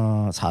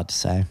 Oh, it's hard to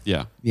say.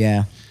 Yeah.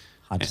 Yeah,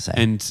 hard to say.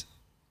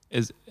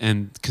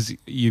 And because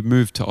you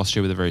moved to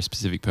Austria with a very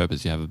specific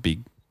purpose, you have a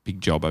big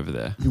job over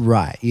there.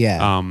 Right.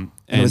 Yeah. And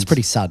and it was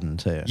pretty sudden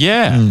too.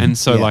 Yeah, and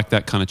so Yeah. like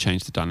that kind of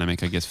changed the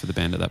dynamic, I guess, for the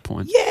band at that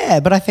point. Yeah,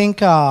 but I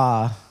think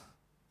I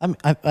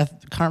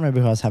can't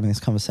remember who I was having this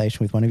conversation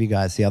with one of you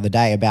guys the other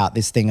day about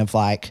this thing of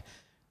like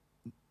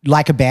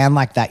a band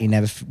like that, you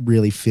never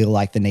really feel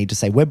like the need to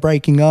say we're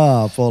breaking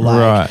up or like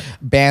Right.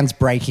 bands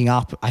breaking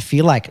up. I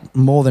feel like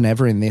more than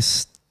ever in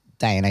this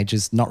day and age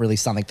is not really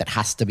something that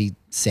has to be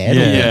said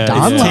Yeah. or Yeah,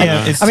 done. it's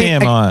Like, it's I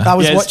mean, TMI. I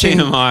was Yeah, it's watching.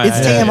 TMI.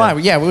 It's Yeah,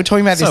 TMI. Yeah, we were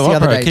talking about this So the what,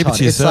 other bro? day. Keep it Todd.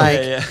 to It's yourself. like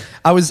Yeah, yeah.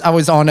 I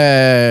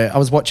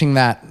was watching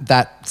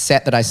that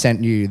set that I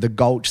sent you, the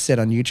Gulch set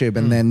on YouTube,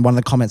 and then one of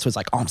the comments was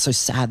like, "Oh, I'm so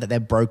sad that they're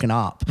broken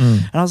up."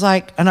 And I was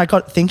like, and I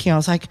got thinking, I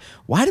was like,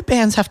 why do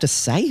bands have to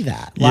say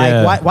that? Like,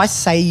 Yeah. why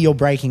say you're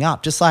breaking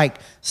up? Just like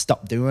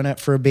stop doing it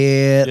for a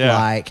bit. Yeah.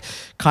 Like,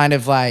 kind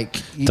of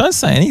like. Don't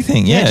say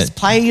anything. Yeah, Yeah. just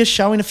play your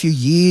show in a few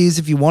years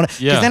if you want it.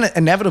 Because Yeah. then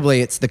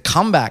inevitably it's the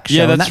comeback show,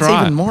 Yeah, and that's that's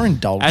right. even more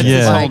indulgent. Adds Yeah.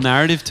 this It's whole like,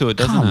 narrative to it,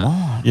 doesn't come it?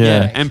 on.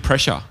 Yeah. And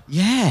pressure.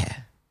 yeah.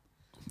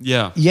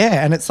 Yeah.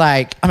 Yeah, and it's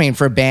like, I mean,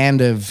 for a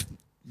band of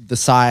the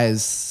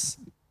size,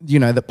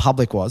 that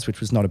Public was, which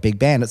was not a big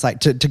band, it's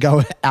like to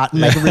go out and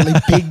make a really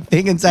big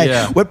thing and say,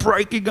 Yeah. we're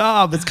breaking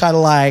up. It's kind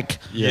of like,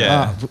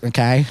 Yeah. oh,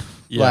 okay.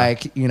 Yeah.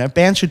 Like,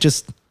 bands should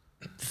just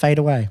fade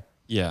away.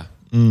 Yeah.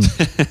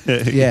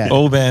 Yeah.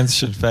 All bands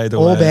should fade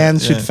away. All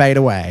bands should Yeah. fade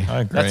away.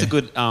 I agree. That's a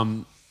good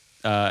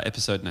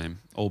episode name.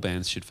 All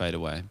bands should fade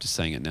away. I'm just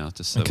saying it now.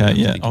 Just so we Okay, don't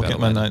yeah. think I'll about get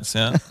it my later. notes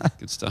out.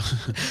 Good stuff.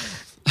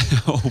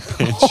 All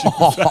bands should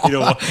fade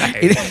away.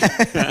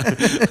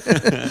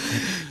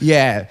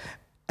 Yeah.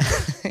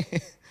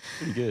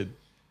 Pretty good.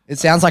 It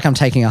sounds like I'm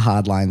taking a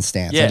hardline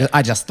stance. Yeah.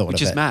 I just thought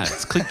Which of is it. mad.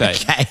 It's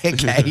clickbait.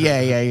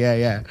 Okay.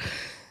 Yeah.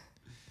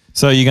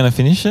 So you're going to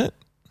finish it?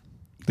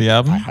 The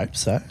album? I hope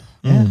so.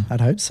 Yeah, I'd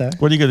hope so.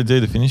 What do you got to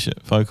do to finish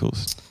it?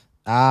 Vocals.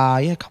 Yeah,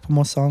 a couple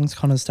more songs.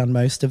 Connor's done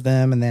most of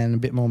them, and then a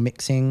bit more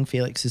mixing.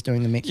 Felix is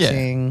doing the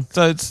mixing.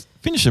 So it's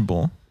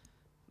finishable.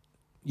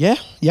 Yeah,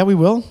 we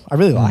will. I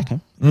really like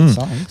them. Good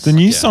songs. The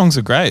new Yeah. songs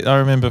are great. I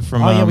remember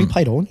from. Oh yeah, we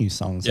played all new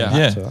songs. on Yeah. that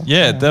Yeah, tour.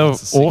 yeah, they were That's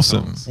the sick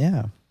awesome. songs.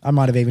 Yeah. I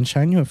might have even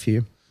shown you a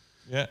few.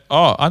 Yeah.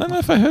 Oh, I don't know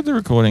if I heard the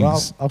recordings.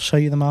 Well, I'll show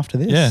you them after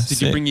this. Yeah. Did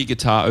you Sick. bring your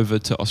guitar over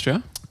to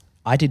Austria?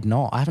 I did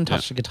not. I haven't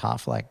touched a guitar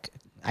for like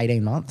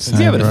 18 months. Same.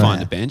 Be able to right.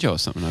 find a banjo or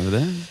something over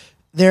there.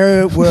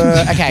 There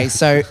were okay.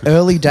 So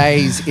early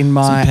days in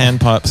my Some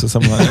panpipes or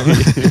something like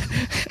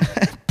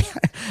that.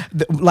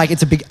 like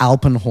it's a big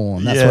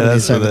Alpenhorn. That's Yeah, what it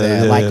that's is over what it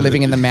there. is, Like yeah.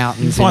 living in the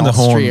mountains in find a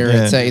horn,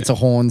 Austria. yeah. It's a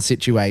horn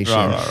situation.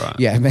 Right.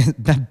 Yeah,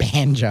 the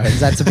banjos.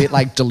 That's a bit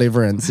like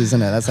Deliverance,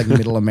 isn't it? That's like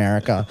Middle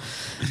America.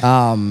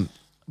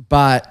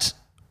 But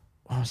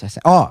what was I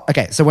saying? Oh,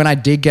 okay. So when I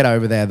did get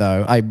over there,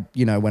 though, I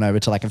went over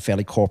to like a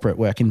fairly corporate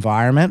work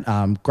environment.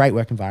 Great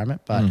work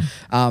environment, but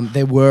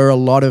there were a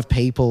lot of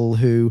people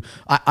who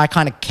I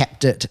kind of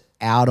kept it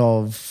out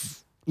of.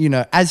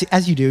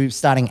 As you do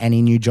starting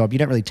any new job, you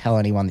don't really tell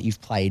anyone that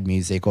you've played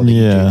music or that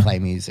you Yeah. do play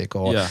music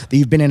or Yeah. that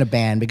you've been in a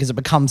band because it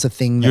becomes a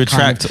thing that You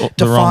kind attract of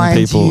the wrong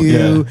defines people,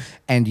 you. yeah.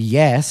 And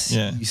yes,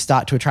 Yeah. you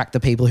start to attract the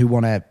people who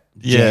want to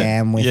Yeah.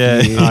 jam with Yeah.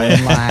 you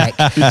and like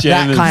that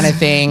jammers. kind of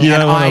thing. You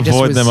and don't want I to just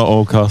avoid was, them at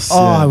all costs. Oh,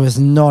 yeah. I was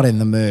not in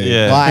the mood.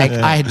 Yeah. Like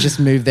Yeah. I had just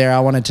moved there. I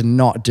wanted to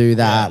not do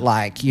that. Yeah.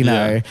 Like,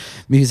 Yeah.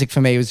 music for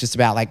me was just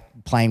about like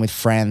playing with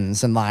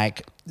friends and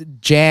like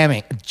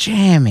jamming.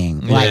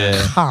 Like,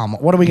 Yeah. come,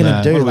 what are we gonna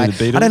Nah. do? What are we, Like,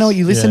 the I don't know what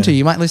you listen Yeah. to.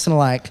 You might listen to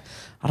like,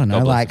 I don't know,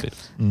 God bless like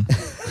the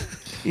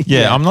bit.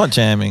 Yeah, I'm not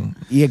jamming.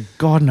 yeah,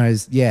 God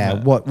knows, Yeah.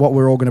 what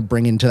we're all gonna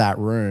bring into that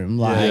room.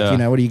 Like,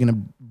 Yeah. what are you gonna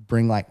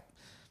bring like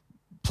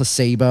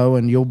Placebo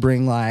and you'll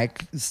bring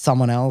like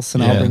someone else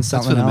and Yeah. I'll bring That's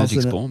where something the else.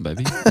 magic's and born,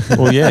 baby.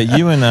 Well, yeah,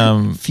 you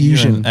and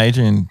Fusion. you and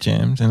Adrian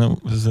jammed, and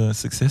it was a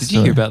success. Did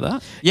you hear story. about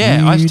that?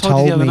 Yeah, I you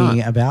told you the other me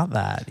night. about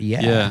that.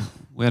 Yeah. Yeah,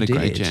 we had a you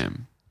great did.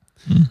 jam.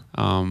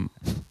 Are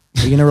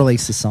you gonna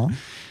release the song?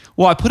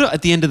 Well, I put it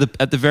at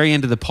the very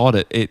end of the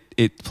pod.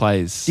 It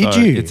plays. Did So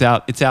you? It's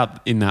out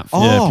in that.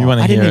 Oh, Yeah, if you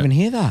wanna I didn't hear it. even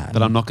hear that.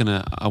 But I'm not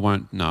gonna. I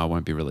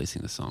won't be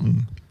releasing the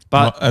song.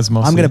 But As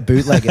Mossy. I'm gonna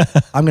bootleg it.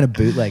 I'm gonna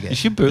bootleg it. you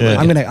should bootleg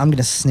Yeah. it. I'm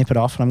gonna snip it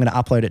off and I'm gonna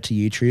upload it to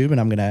YouTube and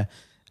I'm gonna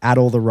add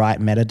all the right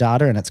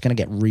metadata and it's gonna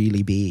get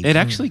really big. It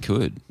actually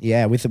could.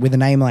 Yeah, with a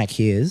name like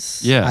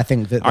his, Yeah, I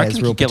think that I there's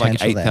reckon real you get like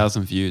potential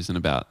 8,000 views in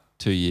about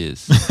 2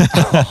 years.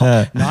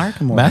 there. No, I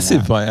reckon more than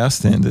massive that. by our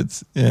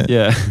standards. Yeah.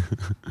 yeah.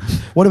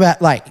 What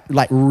about like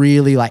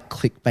really like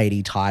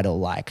clickbaity title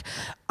like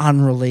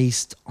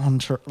unreleased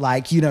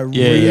like Yeah,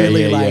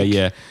 really yeah, like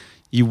yeah.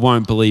 You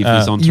won't believe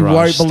his entourage. you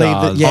won't believe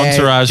that. stars. Yeah,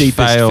 Entourage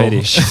deepest fail.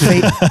 fetish.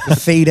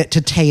 feed it to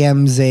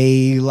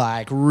TMZ,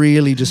 like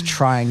really just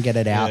try and get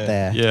it out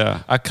there.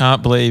 Yeah. I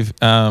can't believe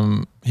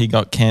he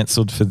got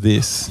cancelled for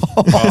this.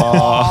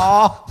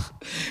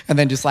 And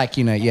then just like,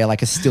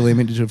 like a still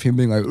image of him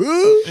being like,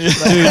 "Ooh,"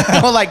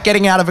 like, or like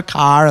getting out of a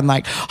car and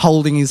like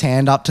holding his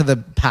hand up to the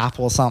pap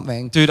or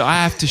something. Dude,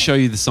 I have to show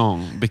you the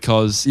song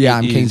because Yeah, it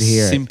I'm keen is to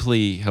hear it.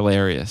 simply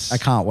hilarious. I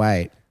can't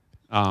wait.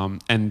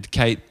 And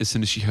Kate, as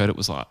soon as she heard it,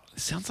 was like,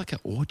 "It sounds like an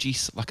orgy,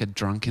 like a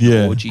drunken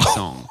Yeah. orgy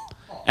song,"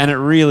 and it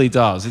really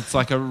does. It's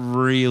like a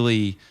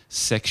really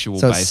sexual.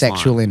 So it's bass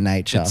sexual line. in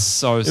nature. It's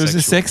so. It was sexual.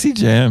 a sexy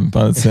jam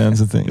by the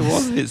sounds of things. It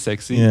was a bit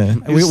sexy. Yeah.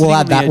 He was We'll sitting add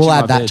on the that. edge We'll of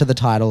add my that bed. to the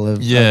title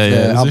of Yeah,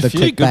 yeah. of There's the a few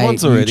good clickbait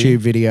ones already. YouTube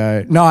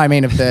video. No, I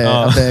mean of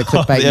the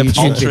clickbait the YouTube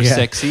Ultra video.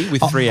 sexy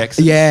with 3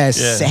 X's. Yeah,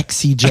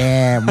 sexy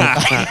jam.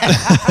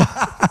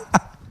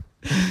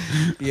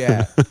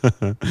 Yeah.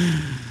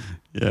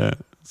 Yeah,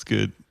 it's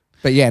good.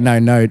 But yeah,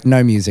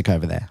 no music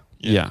over there.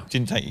 Yeah.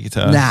 Didn't take your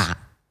guitars.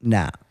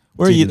 Nah.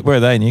 Where are you? Didn't. Where are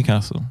they?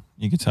 Newcastle.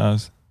 Your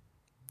guitars.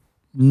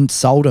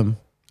 Sold them.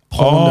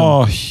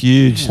 Oh,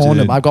 huge. Pawned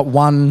Dude. them. I got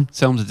one.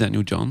 Sell them to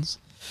Daniel Johns.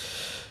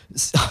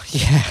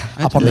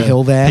 Up on the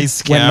hill there.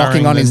 He's when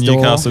knocking scouring on the his door.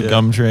 Newcastle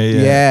gum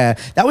tree. Yeah.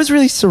 That was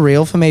really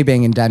surreal for me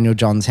being in Daniel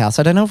John's house.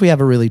 I don't know if we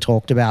ever really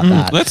talked about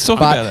that. let's talk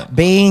but about it.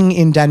 Being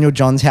in Daniel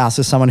John's house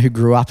as someone who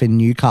grew up in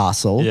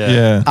Newcastle,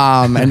 Yeah.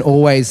 and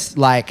always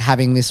like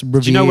having this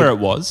review. Do you know where it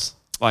was?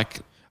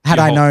 Like, Had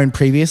your I whole- known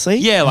previously?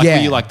 Yeah, like were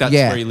you like that's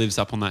where he lives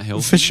up on that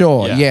hill? For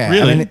sure, yeah.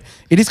 Really? I mean,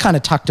 it is kind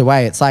of tucked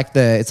away. It's like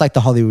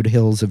the Hollywood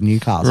Hills of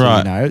Newcastle, Right.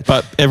 you know.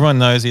 But everyone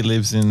knows he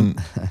lives in,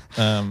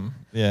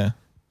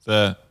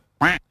 the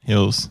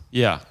hills.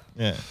 Yeah.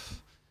 Yeah.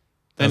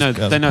 They That was-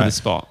 know that was the quack.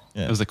 spot.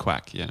 Yeah. It was a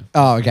quack, yeah.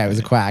 Oh, okay, it was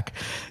a quack.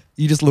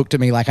 You just looked at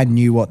me like I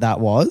knew what that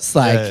was.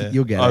 Like Yeah.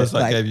 you'll get I it. was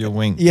like, gave you a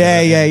wink.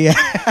 Yeah.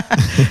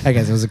 I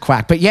guess it was a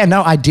quack. But yeah,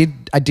 no, I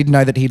did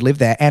know that he'd lived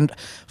there. And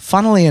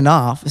funnily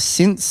enough,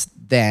 since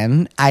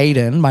then,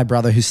 Aiden, my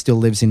brother who still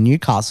lives in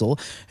Newcastle,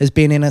 has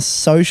been in a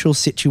social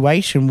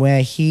situation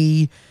where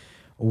he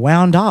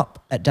wound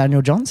up at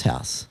Daniel John's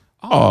house.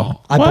 Oh,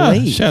 I wow.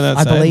 believe. Shout out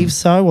I to believe Aiden.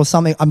 so, or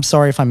something. I'm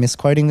sorry if I'm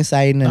misquoting this,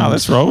 Aiden, and No,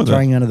 let's roll with it.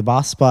 throwing you under the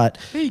bus, but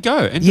There you go.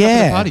 Ended up yeah,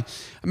 at a party.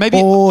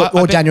 Maybe or I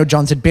bet- Daniel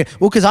Johns had been.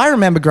 Well, because I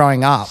remember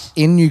growing up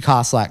in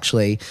Newcastle,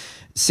 actually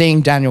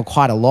seeing Daniel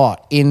quite a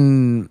lot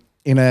in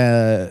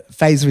a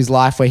phase of his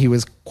life where he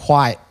was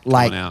quite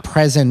like out.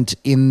 present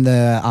in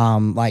the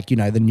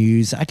the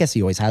news. I guess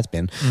he always has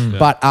been, Mm.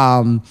 but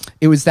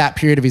it was that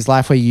period of his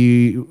life where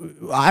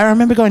I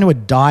remember going to a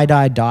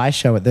Die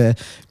show at the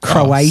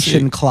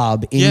Croatian sick.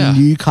 club in Yeah.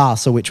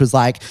 Newcastle, which was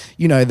like,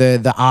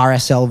 the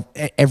RSL,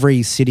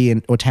 every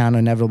city or town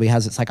inevitably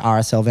has its like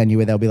RSL venue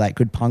where there'll be like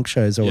good punk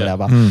shows or Yeah.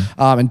 whatever.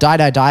 And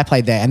Die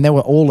played there, and there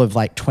were all of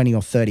like 20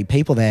 or 30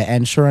 people there.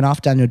 And sure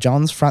enough, Daniel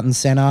Johns front and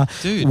center,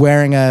 Dude.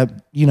 wearing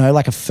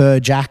like a fur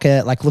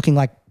jacket, like looking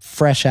like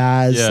fresh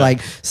as, Yeah.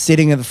 like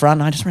sitting at the front.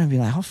 And I just remember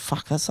being like, oh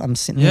fuck, I'm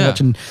sitting here Yeah.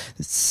 watching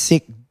this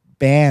sick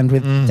band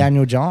with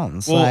Daniel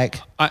Johns. Well,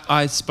 like,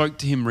 I spoke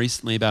to him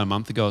recently about a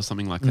month ago or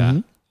something like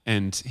that,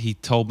 and he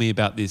told me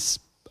about this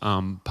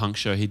punk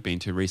show he'd been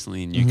to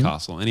recently in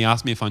Newcastle, and he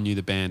asked me if I knew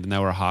the band, and they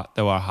were a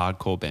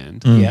hardcore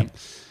band. Yep.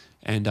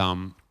 And do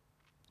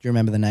you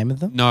remember the name of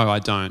them? no, I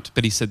don't.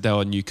 But he said they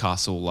were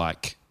Newcastle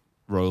like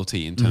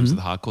royalty in terms of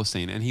the hardcore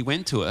scene, and he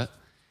went to it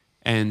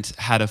and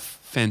had a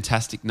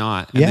fantastic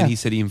night. And Yeah. then he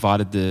said he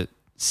invited the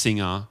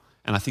singer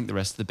and I think the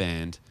rest of the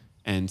band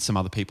and some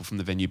other people from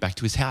the venue back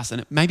to his house,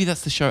 and maybe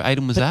that's the show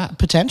Aiden was at.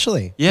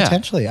 Potentially. Yeah.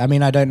 Potentially. I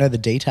mean, I don't know the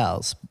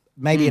details.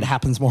 Maybe it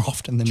happens more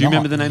often than Do you not.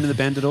 remember the name of the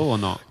band at all or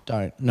not?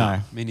 Don't.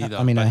 No. Me neither.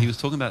 I mean, but he was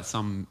talking about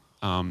some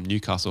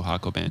Newcastle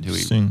hardcore band who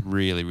he Interesting.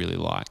 really, really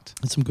liked.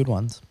 some good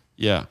ones.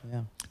 Yeah.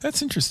 Yeah.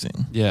 That's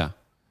interesting. Yeah.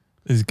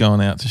 He's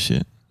going out to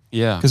shit.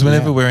 Yeah. Because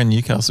whenever Yeah. we're in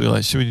Newcastle, we're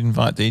like, should we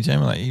invite DJ?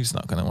 And we're like, he's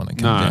not going to want to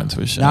come No. down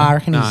to a show. No, I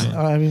reckon No. he's.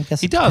 I mean, I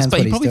guess he it does, depends but what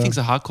he he's probably doing. thinks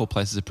a hardcore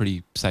place is a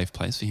pretty safe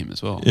place for him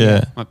as well.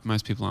 Yeah.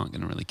 Most people aren't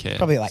going to really care.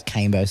 Probably like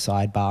Cambo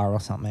Sidebar or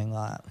something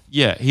like that.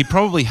 Yeah, he'd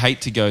probably hate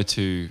to go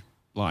to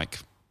like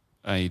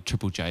a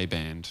Triple J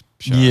band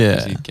show Yeah.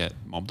 because he'd get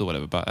mobbed or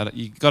whatever. But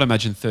you got to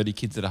imagine 30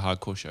 kids at a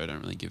hardcore show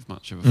don't really give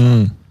much of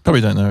a fuck.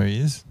 Probably don't know who he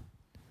is.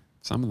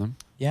 Some of them.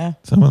 Yeah.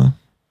 Some of them.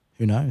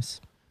 Who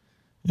knows?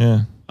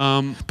 Yeah.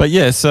 But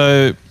yeah,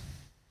 so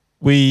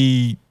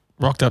we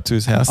rocked up to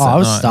his house. Oh, that I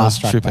was night. It a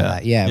starstruck trip by out.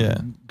 that. Yeah.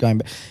 Going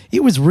back.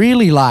 It was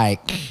really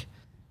like.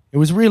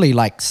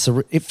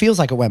 It feels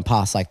like it went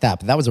past like that,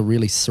 but that was a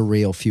really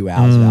surreal few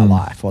hours of our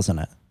life,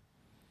 wasn't it?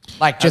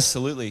 Like just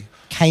Absolutely.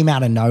 came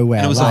out of nowhere.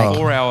 And it was like, a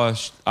 4-hour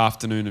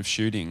afternoon of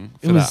shooting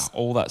for It was-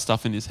 all that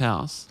stuff in his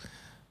house.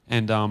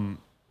 And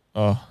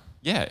Oh.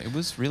 yeah, it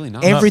was really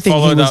nice. Everything he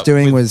Followed was up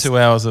doing with was 2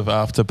 hours of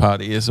after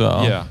party as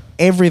well. Yeah.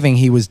 everything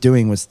he was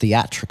doing was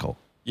theatrical.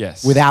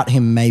 Yes. Without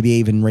him maybe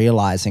even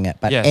realizing it,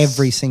 but Yes.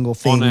 every single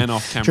thing. On and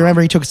off Do you camera.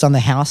 remember he took us on the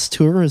house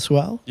tour as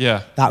well?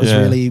 Yeah. That was Yeah.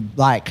 really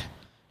like,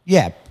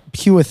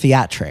 pure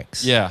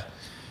theatrics. Yeah.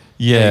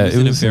 Yeah. he was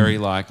in a very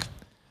like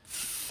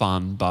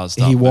fun,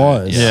 buzzed up He mood.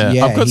 was. Yeah.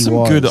 Yeah, I've got he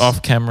some good was.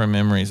 off-camera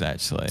memories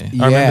actually.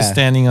 Yeah. I remember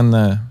standing on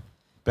the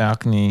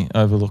balcony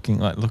overlooking,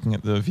 like looking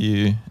at the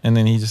view, and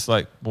then he just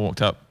like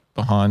walked up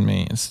behind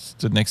me and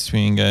stood next to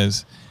me and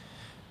goes,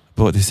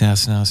 "Bought this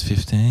house when I was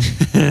 15."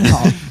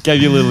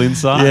 Gave you a little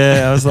insight.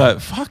 Yeah, I was like,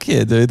 "Fuck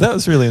yeah, dude, that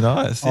was really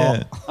nice."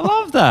 Yeah, I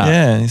love that.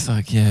 yeah. And he's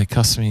like, "Yeah, it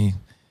cost me."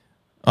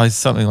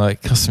 Something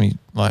like cost me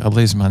like I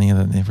lose money in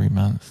it every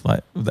month,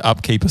 like the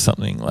upkeep or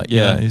something. Like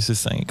Yeah. he's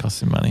just saying it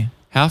costs him money.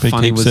 How But he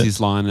funny keeps was it. his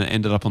line and it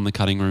ended up on the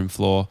cutting room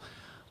floor?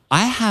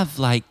 I have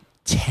like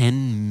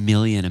 10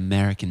 million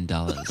American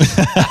dollars.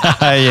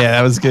 Yeah,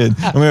 that was good.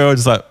 And we were all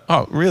just like,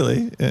 "Oh,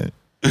 really?" Yeah,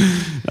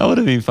 That would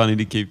have been funny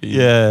to keep in.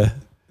 yeah.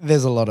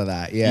 There's a lot of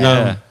that.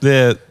 Yeah.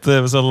 Yeah.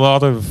 There was a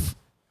lot of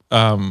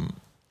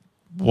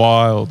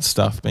wild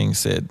stuff being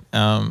said.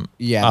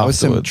 Yeah, there was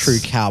some afterwards. true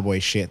cowboy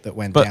shit that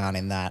went But down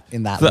in that The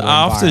little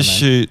after environment.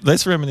 shoot.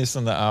 Let's reminisce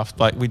on the after.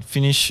 Like we'd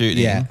finished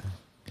shooting, Yeah.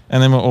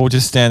 and then we're all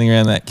just standing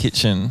around that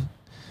kitchen,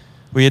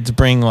 we had to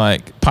bring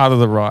like part of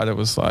the rider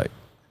was like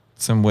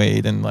some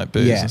weed and like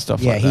booze and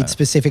stuff like that. he'd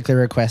specifically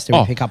requested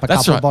we pick up a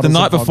that's couple right. of bottles The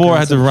night of vodka before, I and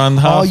had to some- run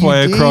Oh, you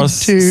halfway did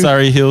across to-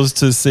 Surrey Hills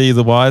to see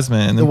the Wise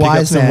Man The and pick up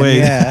Wise some Man, weed.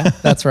 yeah,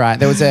 that's right.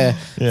 There was a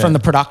Yeah. from the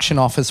production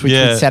office which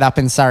Yeah. we'd set up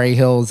in Surrey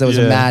Hills. There was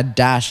a Yeah. mad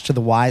dash to the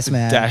Wise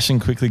Man. Dash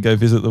and quickly go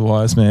visit the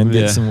Wise Man,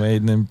 get Yeah. some weed,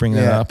 and then bring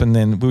that Yeah. up. And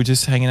then we were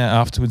just hanging out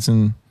afterwards,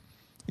 and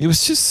it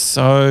was just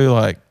so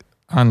like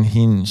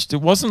unhinged.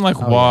 It wasn't like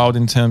wild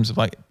in terms of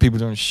like people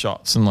doing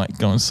shots and like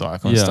going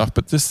psycho and Yeah. stuff,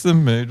 but just the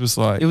mood was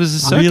like It was a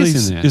circus really,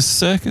 in there. It was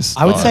circus.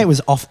 I would say vibe. it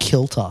was off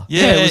kilter.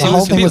 Yeah, the it whole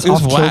was- thing it was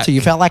was off whack. kilter. You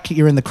felt like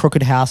you're in the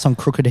Crooked House on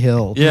Crooked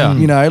Hill. Yeah.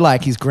 you know,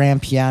 like his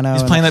grand piano.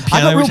 He's and- playing that I got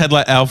piano which real- had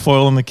like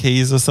alfoil on the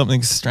keys or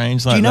something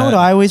strange like Do you know that.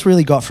 what I always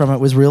really got from it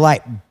was real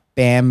like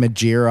Bam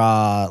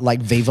Majira,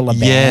 like Viva La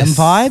Bam Yes.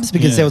 vibes,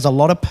 because Yeah. there was a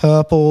lot of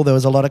purple, there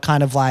was a lot of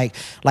kind of like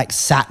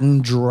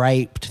satin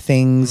draped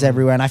things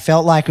everywhere, and I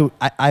felt like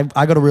I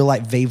got a real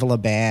like Viva La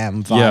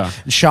Bam vibe, Yeah.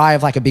 shy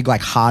of like a big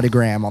like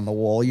heartogram on the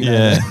wall, you know,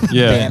 Yeah.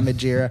 Yeah. Bam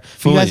Majira.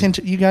 Fully.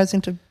 You guys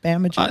into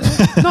Bam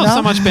Majira? Not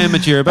so much Bam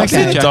Majira, but Okay. Sid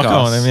I've seen a Jackass.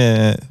 doco on him,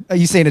 yeah. Are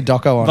you seeing a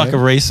doco on Like it? a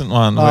recent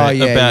one Oh, where-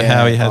 yeah, about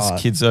how he yeah. has Oh.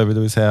 kids over to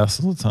his house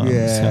all the time.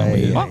 It's kinda yeah,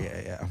 weird. yeah.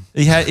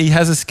 He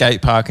has a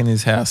skate park in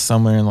his house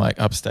somewhere in like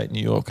upstate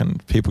New York,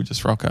 and people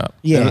just rock up.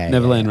 Yeah,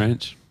 Neverland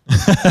Ranch.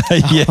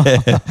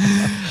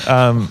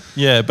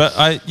 yeah, but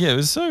it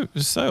was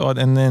so odd.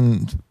 And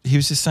then he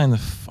was just saying the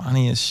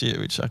funniest shit,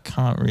 which I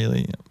can't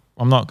really.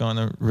 I'm not going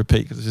to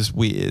repeat because it's just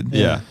weird.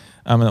 Yeah.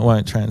 And it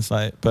won't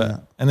translate. But Yeah.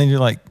 and then you're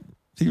like,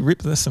 did you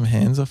rip some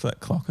hands off that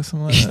clock or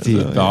something like that?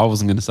 Dude, I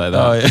wasn't going to say that.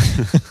 Oh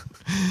yeah,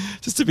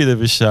 just a bit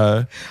of a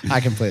show.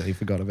 I completely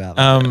forgot about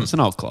that. It's an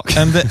old clock.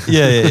 And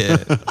yeah.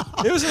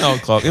 It was an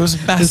old clock. It was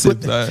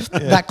massive though. Yeah.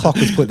 That clock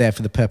was put there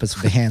for the purpose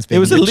of the hands being It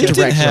was a ripped lifted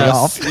directly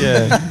house. off.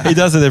 Yeah, he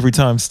does it every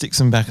time. Sticks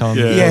them back on.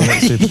 Yeah. Yeah.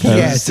 That's super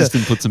Yeah. His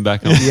assistant puts him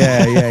back on.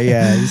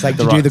 Yeah. He's like,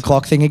 The did you do right the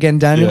clock thing again,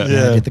 Daniel?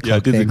 Yeah. I did the Yeah, I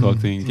clock did thing. the clock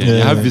thing again. Yeah.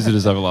 Yeah, I had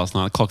visitors over last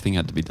night. The clock thing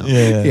had to be done.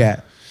 Yeah.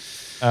 Yeah.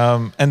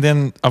 And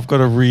then I've got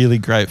a really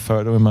great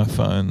photo in my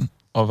phone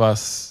of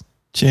us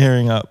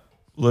cheering up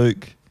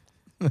Luke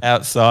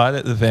outside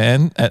at the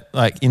van at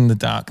like in the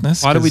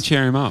darkness. Why did we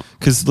cheer him up?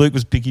 Because Luke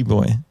was Biggie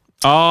Boy.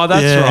 Oh,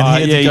 that's yeah,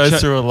 right. And he had to go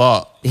through a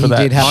lot. He For that.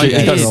 did have to He go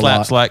got through a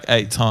slapped lot. like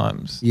 8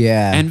 times.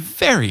 Yeah. and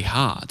very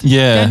hard.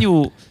 Yeah.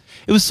 Daniel,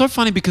 it was so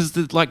funny because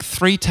the like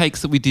 3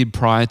 takes that we did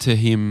prior to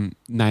him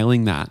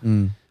nailing that,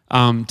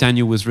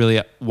 Daniel was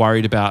really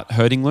worried about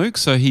hurting Luke,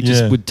 so he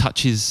just Yeah. would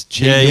touch his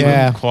chin. Yeah, he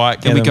Yeah. wouldn't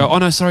quite get And we him. go, oh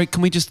no, sorry,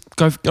 can we just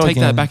go take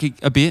again. that back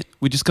a bit?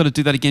 We just got to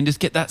do that again. Just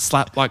get that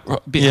slap like a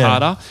bit Yeah.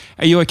 harder.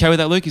 Are you okay with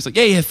that, Luke? He's like,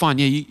 yeah, fine.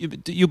 Yeah,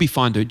 you'll be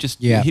fine, dude. Just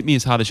Yeah. hit me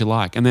as hard as you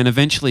like. And then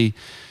eventually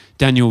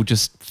Daniel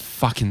just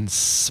fucking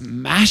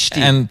smashed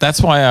him. And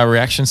that's why our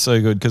reaction's so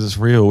good because it's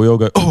real. We all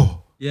go, oh.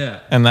 yeah.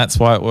 And that's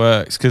why it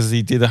works because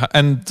he did.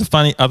 And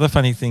the other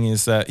funny thing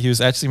is that he was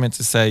actually meant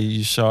to say,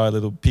 "You shy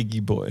little piggy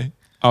boy."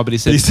 Oh, but he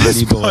said He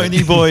says pony boy.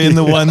 Pony Boy in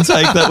the one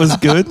take that was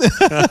good.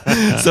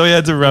 So he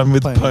had to run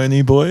with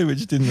Pony Boy,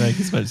 which didn't make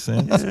as much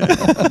sense.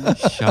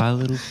 Shy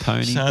little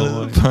pony Shy boy.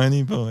 little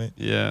Pony Boy.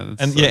 Yeah.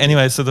 That's And so yeah, good.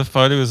 anyway, so the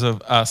photo was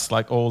of us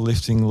like all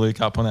lifting Luke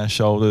up on our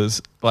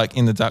shoulders, like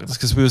in the darkness,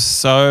 because we were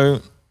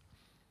so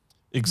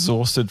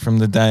exhausted from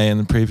the day and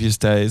the previous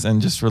days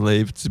and just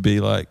relieved to be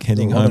like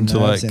heading A lot of home to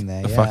nerves like in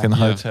there, a yeah. fucking Yeah.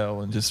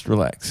 hotel and just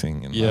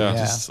relaxing and Yeah. like,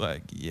 Yeah. just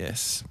like,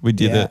 yes, we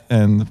did Yeah. it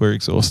and we're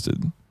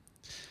exhausted.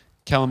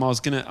 Callum, I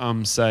was going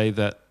to say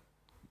that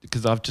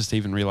because I've just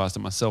even realised it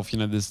myself. You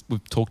know,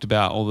 we've talked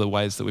about all the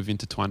ways that we've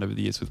intertwined over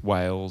the years with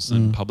Wales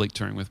and public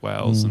touring with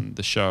Wales and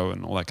the show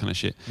and all that kind of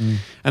shit.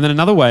 And then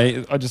another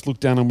way, I just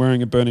looked down. I'm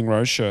wearing a Burning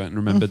Rose shirt and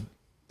remembered,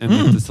 and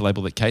it's the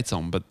label that Kate's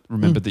on, but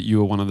remembered that you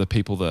were one of the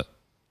people that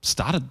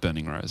started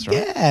Burning Rose,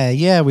 right?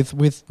 Yeah, with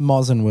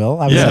Moz and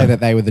Will. I would Yeah. say that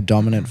they were the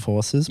dominant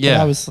forces. But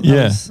Yeah.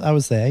 I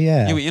was there,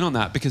 yeah. You were in on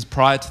that because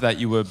prior to that,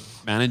 you were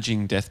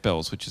managing Death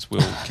Bells, which is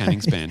Will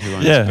Canning's band, who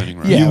owns Yeah. Burning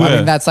Rose. Yeah, You I were.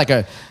 mean that's like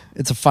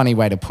it's a funny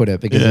way to put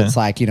it because Yeah. it's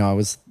like, you know, I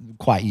was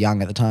quite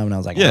young at the time and I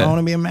was like, Yeah. I want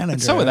to be a manager.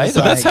 so were they, It's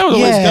though. That's how it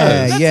always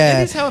yeah, goes. Yeah,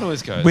 It is how it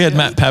always goes. We had Yeah.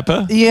 Matt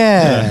Pepper.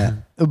 yeah.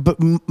 But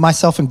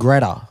myself and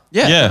Greta.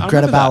 Yeah. Yeah. I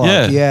Greta remember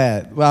that. Ballock,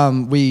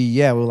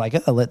 Yeah. we were like,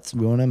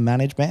 we want to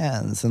manage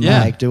bands and Yeah.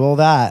 like do all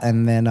that,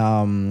 and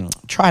then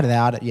tried it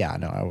out. Yeah,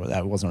 no,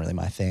 that wasn't really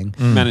my thing.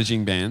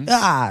 Managing bands.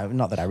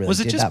 Not that I really Was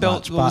it did just that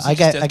Bells? much, but I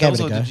gave it Bells,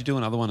 a or go. did you do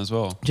another one as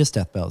well? Just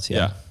Death Bells,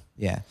 yeah.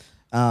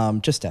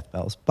 Just Death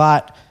Bells,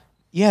 but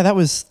yeah, that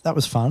was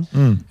fun.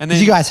 And 'Cause then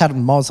you guys had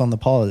Moz on the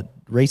pod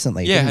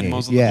recently, Yeah, didn't had you?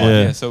 Moz on the yeah. pod.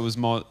 Yeah. Yeah, so it was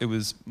Moz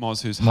who's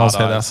Moz Hard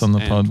had Eyes us on the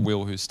and pod.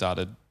 Will who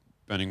started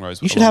Burning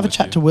Rose. You should have a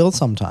chat to Will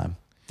sometime.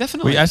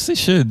 Definitely. We actually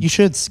should. You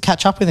should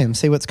catch up with him,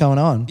 see what's going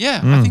on.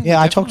 Yeah, I think. Yeah,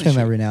 we I talk to him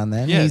definitely every should. now and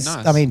then. Yeah, He's,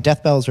 nice. I mean,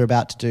 Death Bells are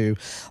about to do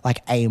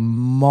like a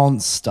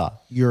monster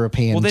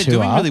European Well, they're tour.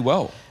 doing really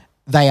well.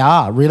 They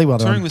are really well.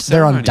 Touring with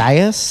They're on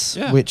Ceremony. Deus,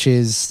 Yeah. which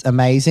is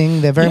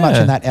amazing. They're very much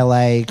Yeah. in that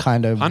LA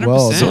kind of 100%.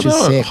 world, which is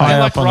So sick. high They're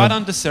up like on right the-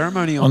 under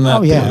Ceremony on on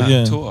that that, yeah. that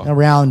Yeah. tour.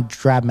 Around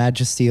Drab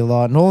Majesty a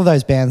lot, and all of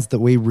those bands that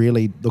we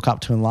really look up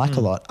to and like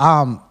a lot.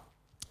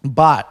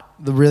 But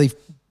the really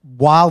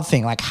wild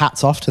thing, like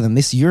hats off to them,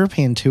 this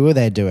European tour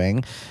they're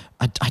doing,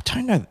 I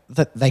don't know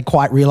that they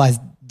quite realize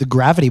the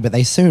gravity, but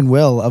they soon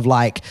will, of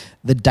like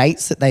the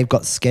dates that they've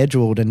got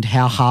scheduled and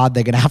how hard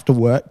they're going to have to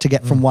work to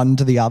get from one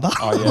to the other.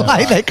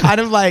 Like they're kind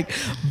of like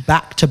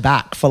back to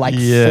back for like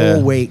 4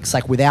 weeks,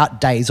 like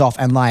without days off,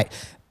 and like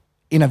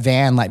in a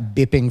van, like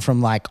bipping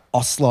from like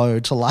Oslo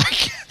to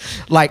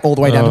like all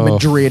the way down to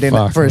Madrid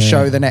for a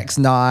show the next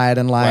night.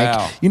 And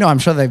like, you know, I'm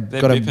sure they're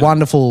got bipping. a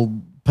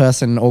wonderful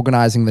person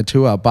organizing the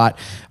tour, but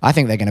I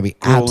think they're going to be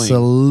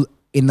absolute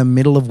in the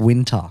middle of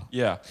winter.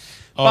 Yeah.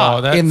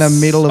 Oh, But- In the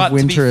middle but of to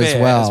be winter as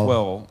fair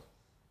well.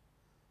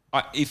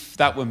 If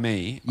that were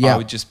me, Yeah. I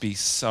would just be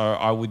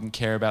I wouldn't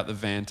care about the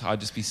van. I'd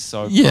just be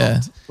so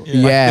Yeah. pumped.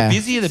 Yeah. The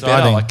busier the better,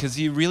 Exciting. like, because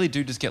you really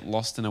do just get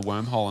lost in a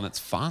wormhole and it's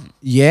fun.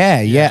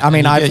 Yeah. I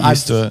mean, you get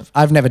used to it.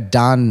 I've never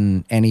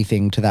done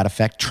anything to that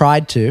effect.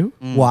 Tried to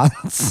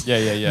once.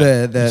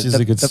 Yeah. Which is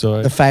a good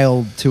story. The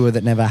failed tour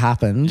that never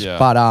happened. Yeah.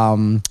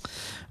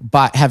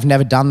 But have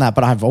never done that.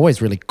 But I've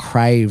always really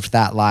craved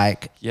that,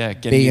 like, Yeah,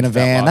 getting being in a into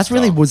that van. That's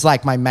really lifestyle. was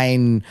like my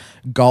main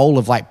goal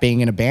of like being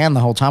in a band the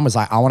whole time, was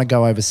like, I want to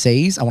go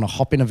overseas. I want to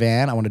hop in a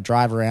van. I want to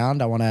drive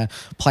around. I want to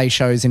play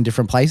shows in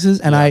different places.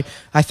 And I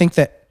think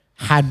that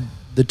had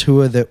the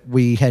tour that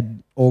we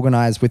had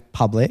organized with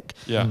Public,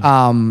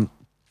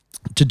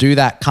 to do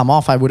that come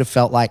off, I would have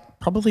felt like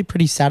probably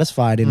pretty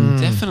satisfied in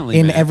Definitely,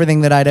 in man.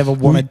 everything that I'd ever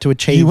wanted to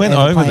achieve. You went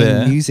ever over playing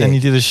there music. and you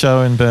did a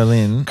show in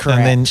Berlin. Correct.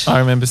 And then I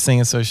remember seeing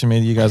on social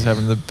media you guys were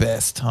having the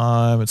best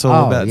time. It's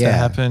all Oh, about to yeah.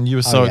 happen. You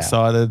were so yeah.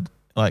 excited,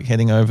 like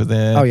heading over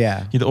there. Oh,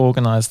 yeah. You'd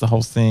organised the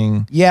whole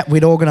thing. Yeah,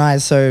 we'd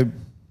organised, so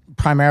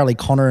primarily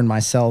Connor and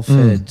myself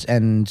had,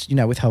 and you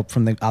know, with help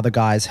from the other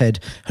guys, had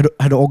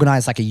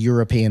organised like a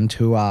European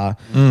tour,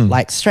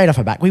 like straight off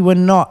our back. We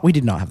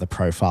did not have the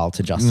profile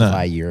to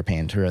justify a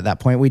European tour at that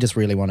point. We just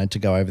really wanted to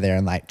go over there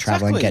and like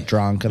travel and Exactly. get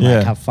drunk and Yeah.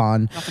 like have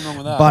fun. Nothing wrong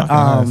with that.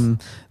 But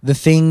the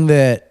thing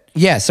that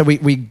so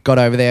we got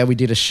over there, we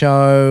did a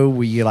show.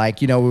 We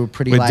like, you know, we were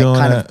pretty We're like doing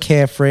kind it. of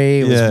carefree.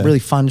 It was Yeah. a really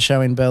fun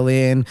show in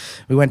Berlin.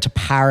 We went to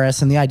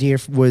Paris, and the idea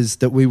was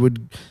that we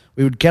would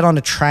get on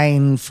a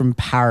train from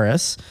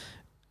Paris,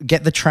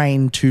 get the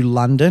train to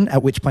London,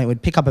 at which point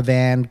we'd pick up a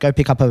van, go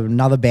pick up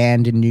another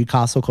band in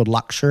Newcastle called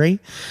Luxury,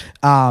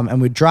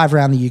 and we'd drive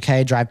around the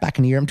UK, drive back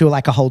into Europe, do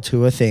like a whole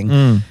tour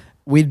thing.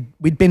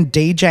 We'd been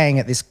DJing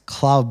at this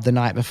club the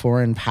night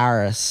before in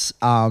Paris,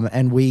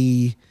 and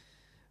we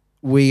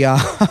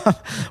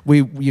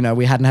you know,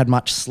 we hadn't had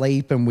much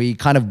sleep, and we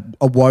kind of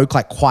awoke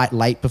like quite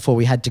late before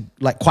we had to,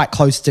 like quite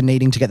close to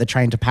needing to get the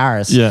train to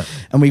Paris. Yeah.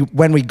 And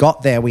when we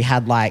got there, we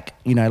had like,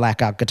 you know,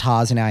 like our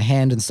guitars in our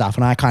hand and stuff.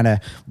 And I kind of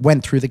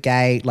went through the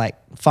gate, like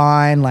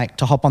fine, like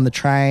to hop on the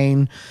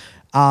train.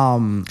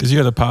 Because you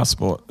had a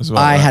passport as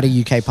well. I right? had a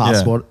UK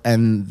passport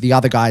and the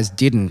other guys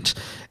didn't.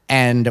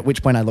 And at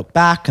which point I looked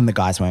back and the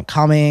guys weren't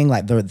coming,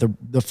 like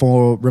the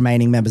 4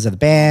 remaining members of the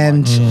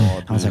band.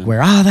 I was like,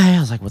 where are they? I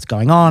was like, what's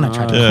going on? I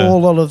tried to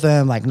call all of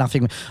them, like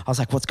nothing. I was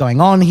like, what's going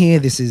on here?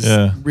 This is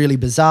really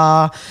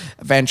bizarre.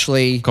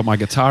 Eventually, Got my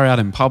guitar out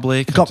in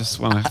public. I just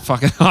want to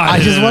fucking I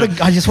just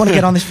want to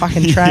get on this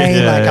fucking train.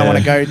 Yeah, like I yeah. want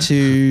to go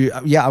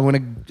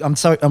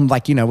to, I'm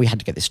like, you know, we had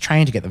to get this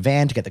train, to get the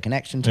van, to get the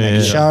connection, to make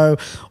a show,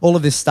 all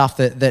of this stuff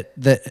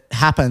that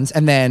happens.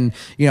 And then,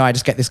 you know, I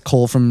just get this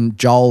call from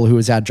Joel, who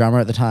was our drummer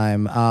at the time.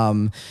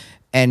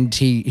 And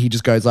he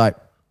just goes like,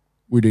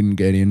 we didn't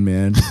get in,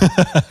 man.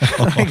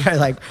 I go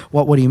like,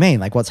 what do you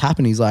mean? Like, what's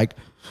happened? He's like,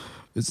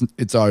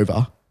 it's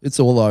over. It's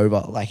all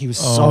over. Like he was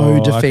so I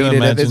can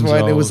defeated at this imagine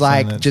point. It Joel was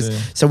saying like that just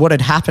too. so what had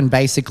happened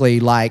basically,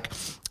 like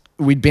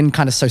we'd been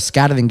kind of so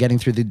scattered in getting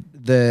through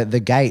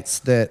the gates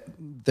that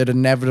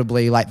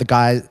inevitably like the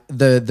guy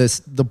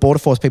the border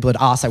force people had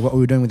asked like what we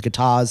were doing with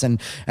guitars, and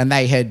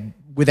they had,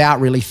 without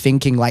really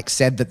thinking, like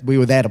said that we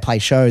were there to play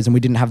shows and we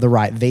didn't have the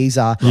right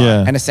visa,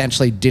 and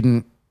essentially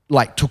didn't,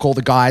 like took all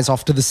the guys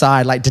off to the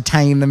side, like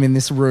detained them in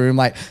this room,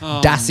 like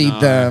dassied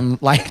them,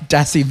 like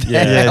dassied the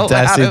hell out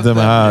dassied of them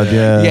hard,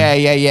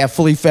 yeah,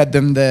 fully fed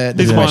them the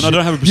He's fine. I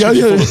don't have a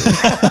prescription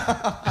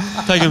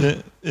for Take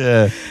him.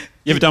 Yeah.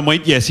 You ever done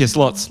weed? Yes,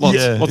 lots. Yeah. Lots You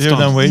ever of times.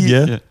 done weed?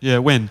 Yeah. Yeah,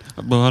 when?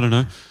 Well, I don't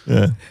know.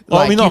 Yeah. Well,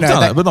 I mean, Like, I've you know,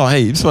 done that- it, but not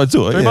heaps. So I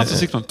do it. 3 months or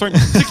 6 months?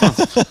 6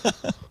 months.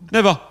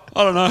 Never.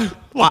 I don't know.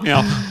 Lock me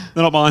up.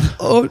 They're not mine.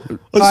 I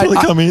just want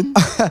to come in.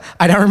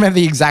 I don't remember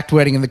the exact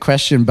wording in the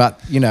question, but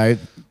you know,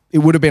 it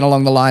would have been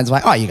along the lines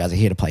like, "Oh, you guys are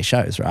here to play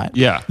shows, right?"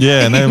 Yeah.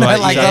 Yeah, and You then know,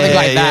 like, like yeah, something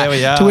like yeah, that.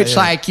 we are, to which, yeah.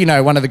 like, you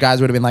know, one of the guys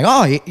would have been like,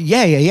 "Oh,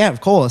 yeah,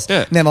 of course." Yeah.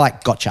 And then they're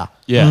like, "Gotcha."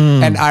 Yeah.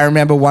 And I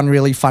remember one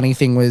really funny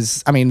thing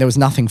was, I mean, there was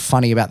nothing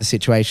funny about the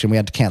situation. We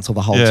had to cancel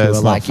the whole Yeah, tour. it's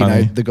not Like, you know,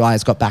 funny. the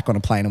guys got back on a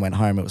plane and went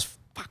home. It was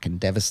fucking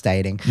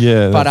devastating.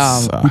 Yeah, but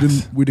that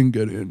sucks. we didn't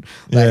get in.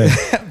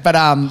 Like, but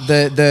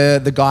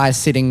the guy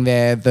sitting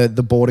there, the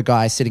border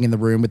guy sitting in the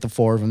room with the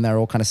 4 of them, they're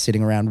all kind of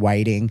sitting around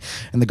waiting,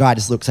 and the guy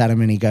just looks at him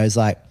and he goes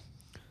like,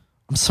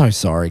 "I'm so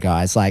sorry,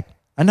 guys. Like,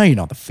 I know you're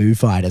not the Foo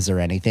Fighters or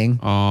anything,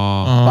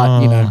 Oh.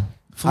 but you know,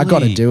 I got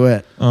to do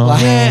it. Oh.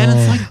 Yeah, and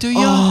it's like, do you?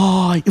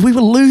 Oh, we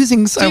were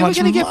losing so Dude, much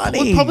money.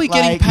 we're probably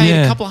getting paid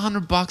Yeah. a couple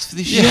 $100 for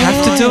this You shit.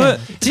 have to do it.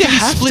 It's You gonna be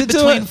have split to do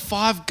between it.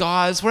 5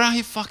 guys. We're out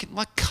here fucking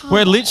like, come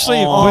We're literally,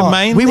 Oh, we're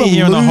mainly we were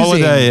here on a losing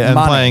holiday and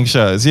money. playing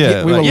shows. Yeah,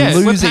 Yeah. we were like, Yeah,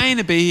 we're losing- paying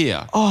to be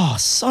here. Oh,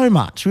 so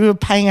much. We were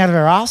paying out of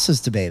our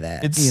asses to be there.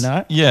 it's, you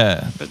know.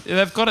 Yeah. But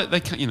they've got it. They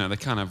can't, they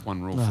can't have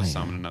one rule for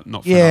someone and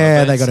not for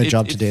Yeah, another. they But got a it's-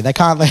 job to do. They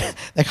can't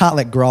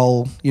let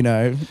Grohl. They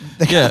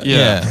Yeah.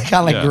 Yeah. they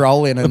can't let Yeah.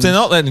 Grohl in. And, If they're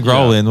not letting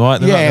Grohl Yeah. in, right?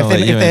 They're yeah, not gonna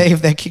let you in.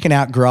 if they're kicking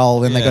out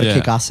Grohl, then they got to Yeah.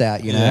 kick us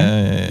out. You know.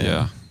 Yeah.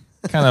 Yeah.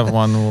 Can't have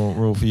one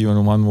rule for you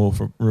and one rule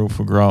for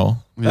Grohl.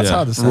 That's Yeah.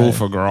 hard to say. Rule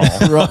for girl.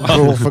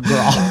 Rule for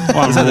Grohl.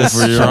 One rule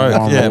for you, Stroke,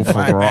 one yeah. rule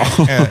for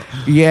girl.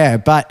 Yeah,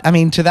 but I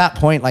mean, to that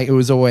point, like it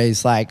was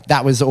always like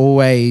that was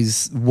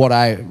always what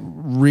I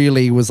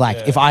really was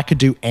like. If I could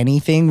do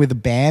anything with a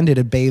band,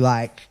 it'd be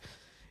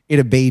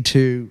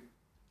to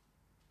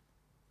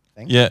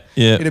Yeah.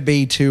 Yeah. it'd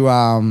be to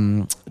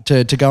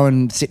go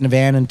and sit in a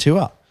van and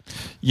tour.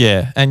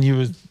 Yeah. And you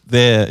were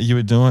there. You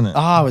were doing it. Oh,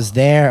 I was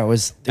there.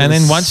 It and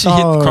then was once you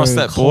hit so across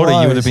that border,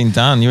 you would have close. been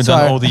done. You would So-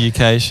 have done all the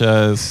UK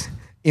shows.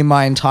 In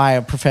my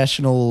entire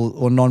professional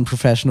or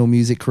non-professional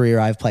music career,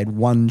 I've played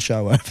one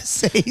show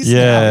overseas. now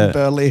Yeah. in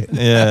Berlin,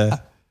 Yeah. which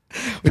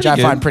Pretty I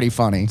good. find pretty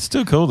funny.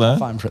 Still cool though. I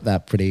find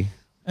that pretty.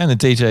 And a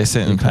DJ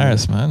set in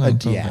Paris, man. I'm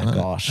talking Yeah, about it.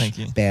 gosh, Thank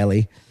you.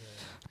 barely.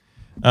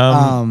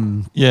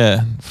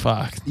 Yeah.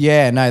 Fuck.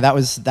 Yeah, no, that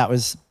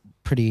was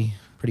pretty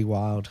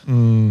wild.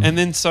 And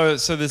then so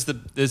there's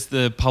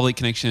the public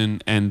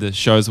connection and the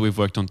shows that we've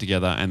worked on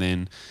together, and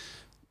then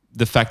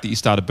the fact that you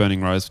started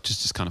Burning Rose, which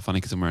is just kind of funny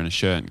because I'm wearing a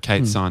shirt, and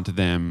Kate signed to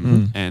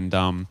them,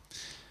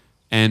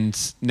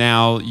 and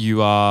now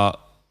you are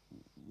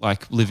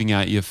like living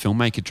out your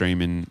filmmaker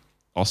dream in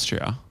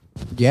Austria.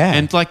 Yeah,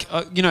 And like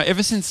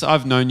ever since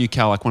I've known you,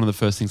 Cal, like one of the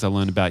first things I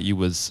learned about you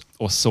was,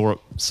 or saw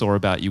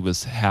about you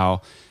was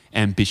how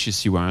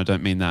ambitious you were. And I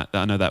don't mean that.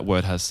 I know that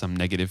word has some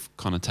negative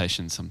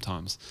connotations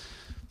sometimes.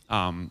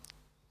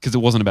 Because it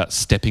wasn't about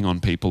stepping on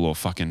people or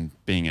fucking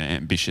being an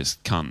ambitious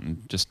cunt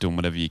and just doing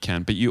whatever you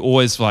can. But you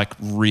always like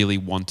really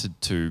wanted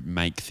to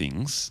make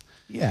things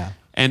yeah,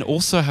 and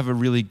also have a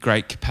really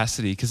great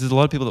capacity, because there's a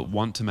lot of people that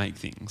want to make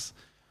things,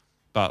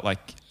 but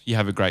like you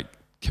have a great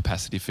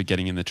capacity for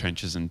getting in the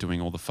trenches and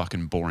doing all the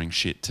fucking boring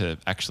shit to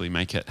actually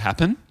make it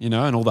happen,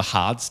 and all the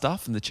hard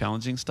stuff and the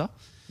challenging stuff.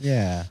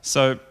 yeah.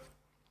 So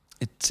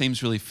it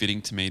seems really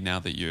fitting to me now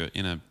that you're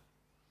in a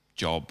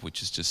job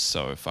which is just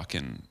so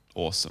fucking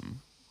awesome.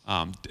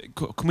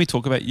 Can we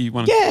talk about you?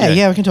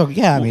 Yeah, we can talk.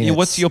 Yeah, I mean,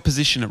 what's it's- your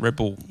position at Red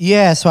Bull?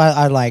 Yeah, so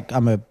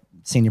I'm a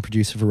senior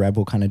producer for Red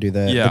Bull, kind of do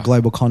the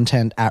global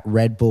content at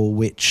Red Bull,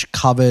 which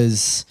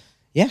covers,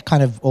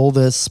 kind of all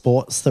the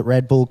sports that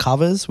Red Bull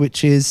covers,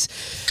 which is,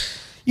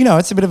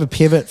 it's a bit of a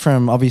pivot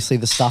from obviously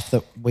the stuff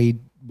that we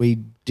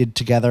did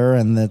together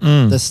and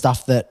the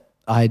stuff that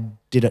I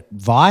did at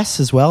Vice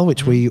as well,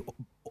 which we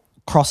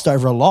crossed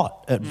over a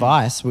lot at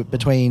Vice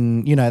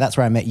between, that's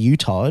where I met you,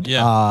 Todd,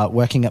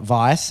 working at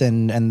Vice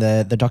and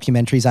the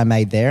documentaries I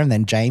made there. And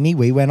then Jamie,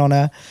 we went on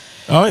a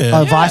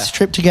Vice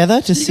trip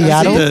together to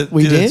Seattle.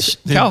 We did.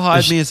 Cal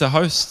hired me as a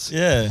host.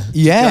 Yeah. Go to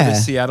Yeah.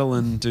 Seattle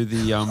and do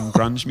the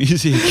grunge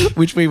music.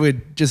 Which we were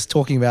just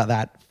talking about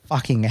that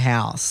fucking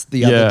house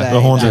the other day.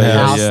 the haunted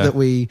that house, yeah. that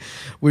we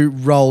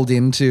rolled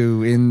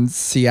into in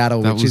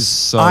Seattle, That which was is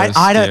so I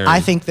don't scary. I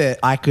think that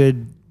I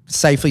could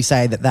safely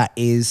say that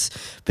is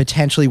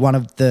potentially one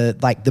of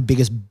the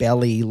biggest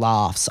belly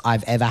laughs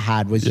I've ever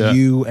had was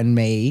you and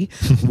me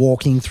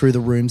walking through the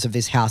rooms of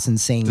this house and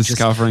seeing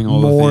Discovering just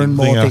all the more things. and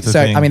more Thing things. after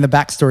So thing. I mean the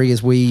backstory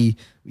is we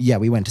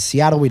went to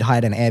Seattle. We'd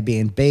hired an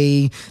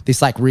Airbnb,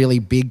 this like really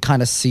big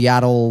kind of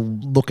Seattle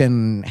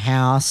looking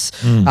house.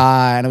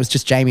 And it was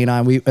just Jamie and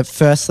I. We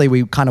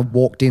kind of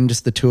walked in,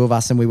 just the two of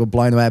us, and we were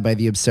blown away by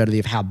the absurdity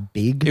of how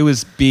big It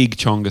was big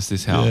Chongus,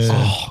 this house. Yeah.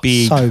 Oh,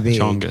 big, so big.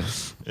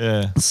 Chongus.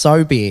 Yeah.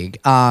 so big,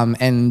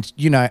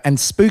 and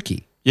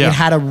spooky. Yeah. It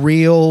had a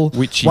real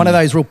Witchy. one of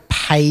those real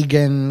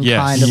pagan Yes.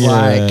 kind of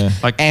Yeah.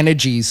 Like-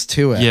 energies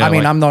to it. Yeah, I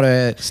mean, like I'm not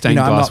a stained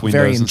I'm glass not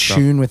very windows in and stuff.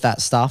 tune with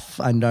that stuff.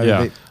 I know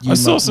Yeah. that you I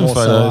saw some more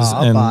so photos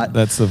are, and but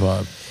that's the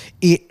vibe.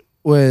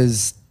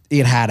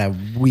 it had a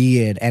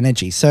weird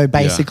energy. So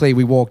basically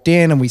we walked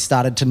in and we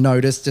started to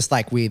notice just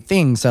like weird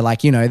things. So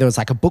like, there was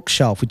like a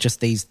bookshelf with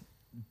just these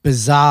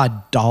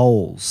bizarre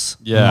dolls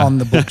Yeah. on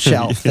the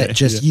bookshelf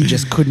that you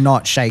just could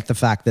not shake the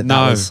fact that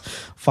No. was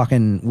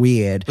fucking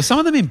weird. Were some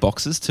of them in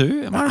boxes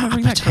too? Am I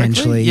remembering that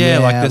potentially, correctly? Yeah,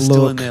 like yeah, they're still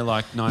in look. there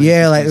like 90s,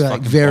 Yeah, like 60s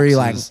fucking very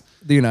boxes.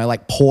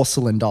 like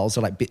porcelain dolls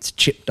or like bits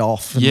chipped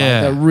off. And Yeah.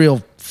 like, they're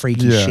real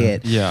freaky Yeah.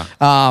 shit.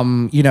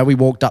 Yeah. We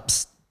walked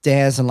upstairs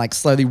and like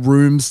slowly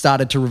rooms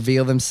started to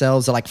reveal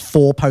themselves. A like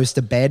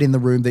 4-poster bed in the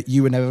room that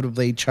you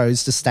inevitably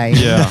chose to stay in.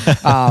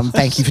 Yeah.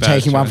 Thank you for Bad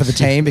taking one for choice.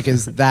 the team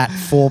because that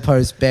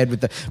 4-post bed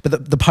with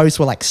the posts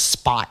were like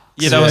spiked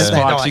Yeah, they were Yeah.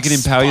 spikes. They're You can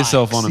impale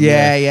yourself on them.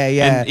 Yeah,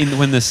 yeah. And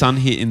when the sun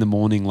hit in the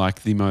morning,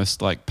 like the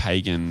most like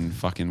pagan,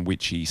 fucking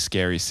witchy,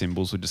 scary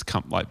symbols would just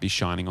come like be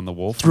shining on the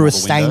wall from through all a the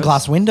stained windows.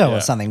 glass window Yeah.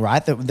 or something,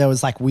 right? That there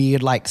was like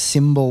weird like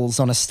symbols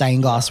on a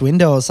stained glass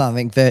window or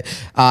something. That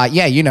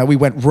we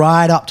went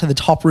right up to the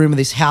top room of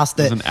this house It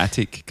was that an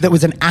attic. that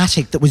was an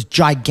attic that was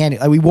gigantic.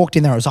 Like we walked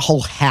in there, it was a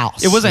whole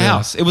house. It was a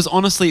house. It was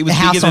honestly, it was A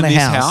house bigger on than a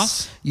this house.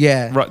 house.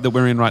 Yeah. Right, that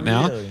we're in right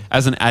now, Really?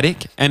 as an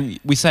attic. And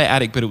we say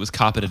attic, but it was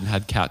carpeted and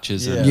had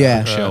couches and Yeah.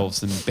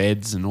 bookshelves and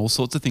beds and all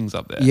sorts of things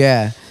up there.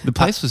 Yeah. The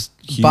place was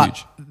huge.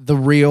 But the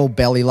real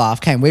belly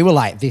laugh came. We were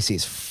like, this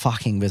is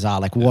fucking bizarre.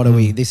 Like, what are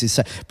we? This is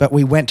so. But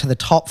we went to the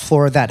top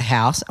floor of that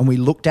house and we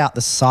looked out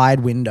the side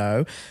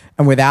window,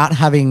 and without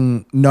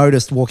having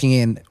noticed walking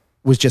in,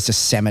 was just a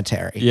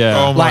cemetery. Yeah.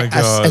 Oh my Like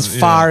God, as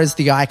far yeah. as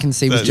the eye can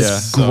see was That's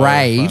just so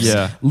graves. funny.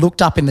 Yeah.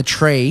 Looked up in the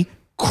tree,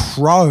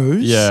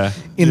 crows Yeah.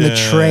 in the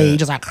Yeah. tree,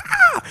 just like,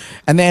 "Ah!"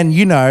 And then,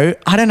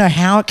 I don't know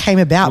how it came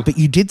about, but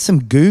you did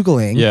some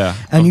Googling Yeah,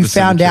 and of you the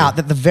found cemetery. out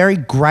that the very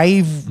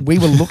grave we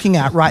were looking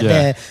at right Yeah.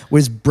 there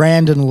was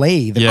Brandon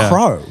Lee, the Yeah.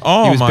 crow.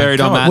 Oh, He was my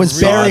buried on God. that Was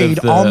side buried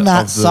of the- on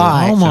that of the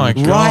side. Oh my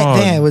cemetery. God. Right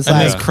there was and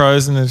like- there's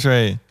crows in the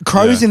tree.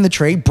 Crows Yeah. in the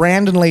tree.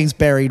 Brandon Lee's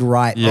buried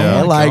right Yeah.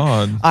 there. Oh, Like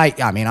God.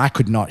 I mean, I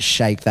could not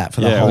shake that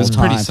for the Yeah, it whole was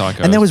time. pretty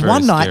psycho. And there It was was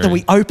one very night that scary.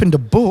 we opened a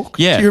book.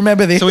 Yeah. Do you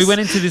remember this? So we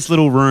went into this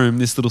little room,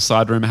 this little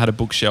side room. It had a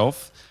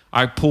bookshelf.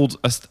 I pulled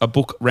a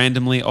book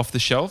randomly off the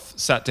shelf,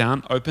 sat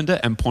down, opened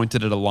it, and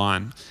pointed at a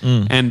line.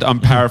 And I'm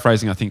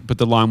paraphrasing, I think, but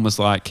the line was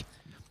like,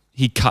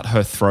 he cut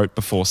her throat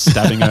before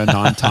stabbing her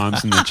 9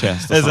 times in the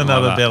chest. or There's something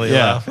another like that. belly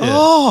yeah. laugh. Yeah.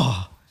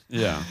 Oh,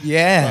 Yeah.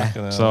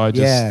 yeah. So I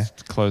just Yeah.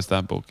 closed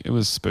that book. It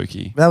was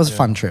spooky. That was a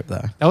fun trip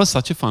though. That was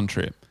such a fun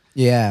trip.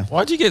 Yeah.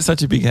 Why'd you get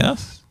such a big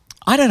house?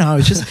 I don't know.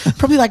 It's just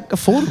probably like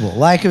affordable.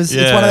 Like it's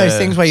one of those Yeah.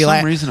 things where you're For like,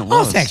 some reason it oh,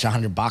 it's was. an extra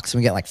 $100 and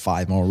we get like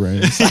 5 more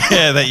rooms.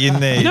 Yeah, that you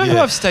need. You know who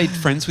yeah. I've stayed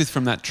friends with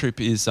from that trip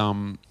is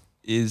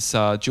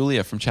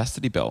Julia from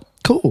Chastity Belt.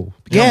 Cool.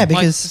 Yeah, Like,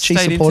 because she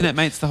stayed supported. internet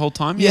mates the whole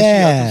time. Yeah. she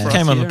opened for us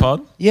Came on the here.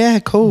 pod. Yeah,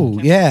 cool.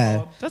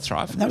 Yeah. That's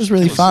right. That was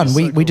really fun.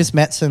 We just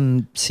met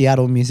some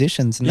Seattle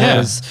musicians, and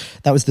Yeah.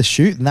 that was the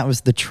shoot, and that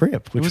was the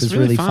trip, which was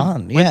really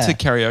fun. Went Yeah, to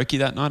karaoke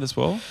that night as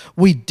well.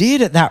 we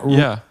did at that.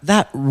 Yeah.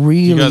 That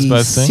really guys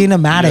both sing?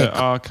 cinematic. Yeah,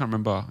 oh, I can't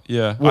remember.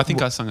 Yeah, I What-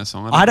 think I sung a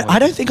song. I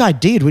don't think I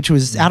did, which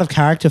was out of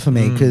character for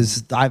me Mm.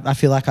 because I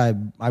feel like I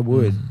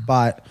would,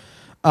 but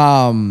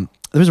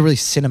there was a really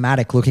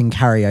cinematic looking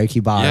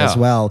karaoke bar Yeah. as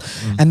well,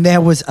 and there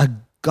was a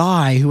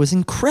guy who was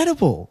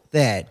incredible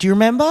there. Do you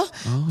remember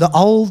the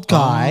old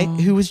guy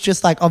who was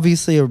just like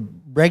obviously a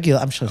regular?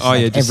 I'm sure it's Oh,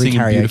 yeah, like just every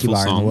singing karaoke beautiful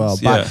bar in the songs,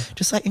 world, yeah. but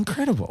just like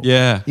incredible.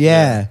 Yeah.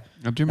 Yeah.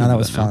 I do No, remember that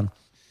was now.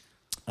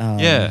 fun.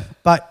 Yeah.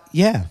 But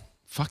yeah.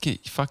 Fuck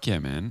yeah,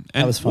 man.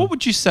 And was fun. Mm-hmm. what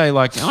would you say?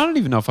 Like, I don't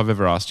even know if I've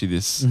ever asked you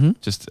this,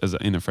 just as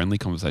in a friendly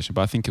conversation,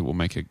 but I think it will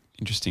make an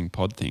interesting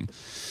pod thing.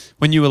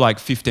 When you were like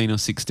 15 or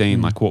 16,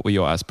 Mm. like, what were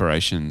your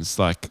aspirations?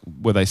 Like,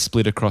 were they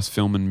split across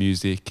film and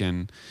music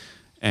and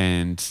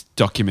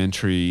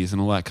documentaries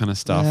and all that kind of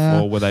stuff, Yeah.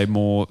 or were they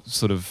more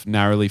sort of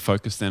narrowly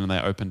focused then and they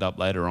opened up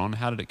later on?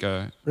 How did it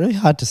go? Really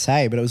hard to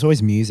say, but it was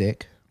always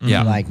music.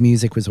 Yeah. Like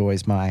music was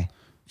always my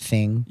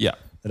thing. Yeah.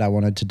 That I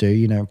wanted to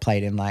do,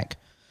 played in like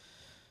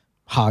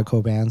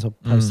hardcore bands or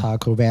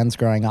post-hardcore bands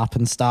growing up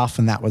and stuff,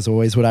 and that was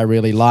always what I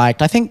really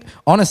liked. I think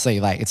honestly,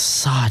 like it's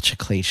such a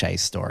cliche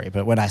story,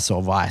 but when I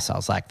saw Vice, I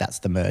was like, that's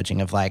the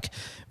merging of like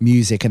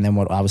music and then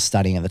what I was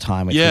studying at the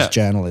time, which Yeah. was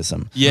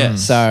journalism.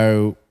 Yes.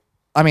 So,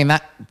 I mean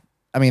that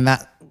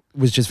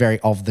was just very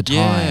of the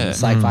Yeah.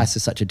 times. Like Vice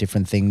is such a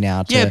different thing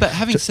now. Yeah, but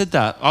having said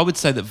that, I would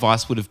say that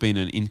Vice would have been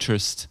an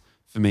interest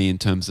for me in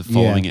terms of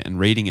following it and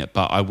reading it,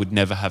 but I would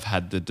never have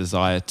had the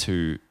desire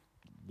to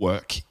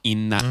work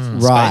in that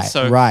Right, space.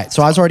 So right.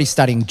 So I was already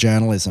studying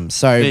journalism.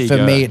 So There you for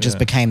go. me, it just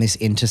became this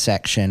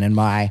intersection. And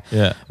my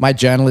Yeah. my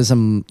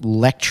journalism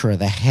lecturer,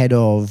 the head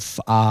of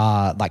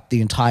like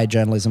the entire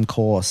journalism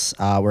course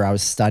where I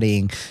was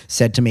studying,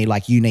 said to me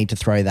like, "You need to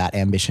throw that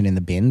ambition in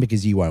the bin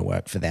because you won't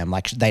work for them.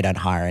 Like they don't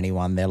hire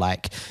anyone. They're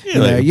like,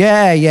 Really?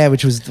 yeah,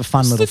 which was the fun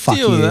What's little the fuck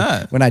deal with you.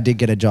 that? When I did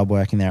get a job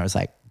working there, it was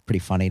like pretty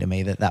funny to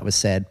me that was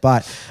said.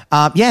 But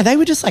yeah, they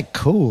were just like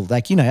cool.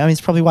 Like I mean, it's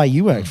probably why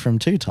you worked for them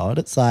too, Todd.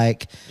 It's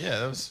like.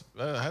 Yeah,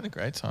 I had a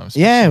great time.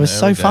 Yeah, it was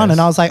especially in so the fun, early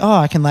and I days. was like, oh,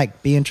 I can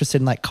like be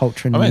interested in like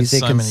culture and I made music.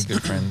 so and many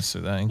good friends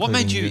through that. what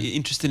made you including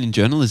interested in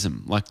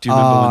journalism? Like, do you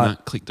remember when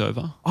that clicked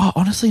over? Oh,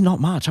 honestly, not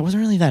much. I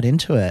wasn't really that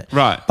into it.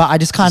 Right. But I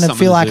just kind Just of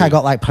something feel to like do. I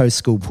got like post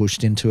school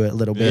pushed into it a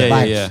little bit. Yeah,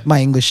 like yeah.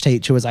 my English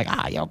teacher was like,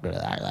 you're good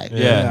at that. Like,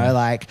 Yeah.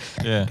 like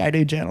go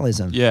do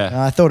journalism. Yeah. And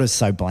I thought it was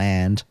so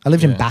bland. I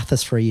lived in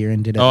Bathurst for a year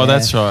and did it. Oh, there.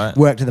 that's right.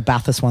 Worked at the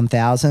Bathurst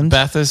 1000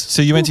 Bathurst.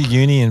 So you went to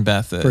uni in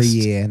Bathurst for a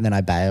year, and then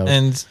I bailed.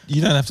 And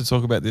you don't have to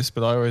talk about this,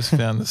 but I always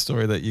found the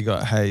story that you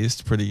got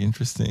hazed pretty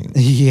interesting.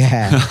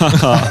 yeah.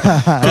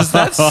 Because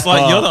that's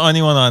like, you're the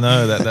only one I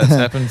know that's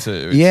happened to.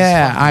 which is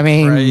Yeah, fucking I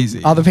mean,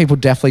 crazy. other people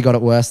definitely got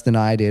it worse than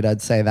I did.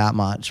 I'd say that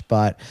much.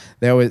 But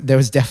there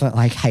was definitely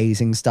like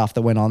hazing stuff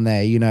that went on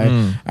there.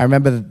 I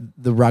remember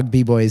the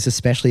rugby boys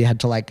especially had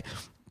to like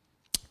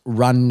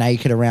run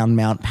naked around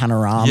Mount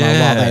Panorama Yeah.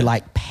 while they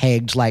like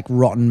pegged like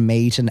rotten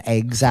meat and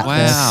eggs at them.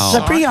 Wow.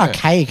 So pretty Psycho.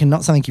 archaic and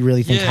not something you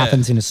really think Yeah.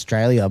 happens in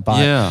Australia.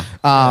 But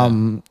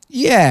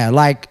Yeah.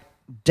 like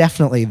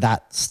definitely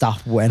that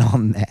stuff went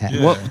on there.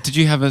 Yeah. What did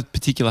you have a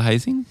particular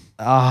hazing?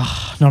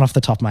 Not off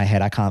the top of my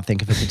head, I can't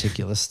think of a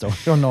particular story,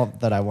 or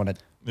not that I want to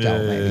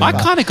tell. Yeah, Maybe, yeah. I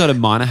but- kind of got a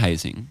minor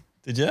hazing.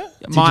 Did you?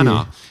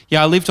 Minor.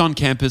 Yeah, I lived on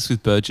campus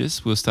with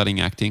Burgess. We were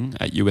studying acting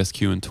at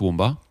USQ in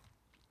Toowoomba.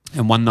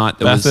 And one night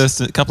there was...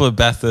 Bathurst, a couple of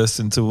Bathurst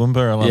and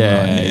Toowoomba alumni.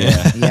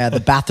 Yeah. yeah, the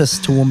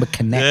Bathurst Toowoomba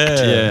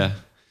Connect. Yeah. Yeah.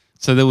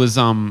 So there was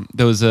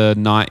a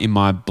night in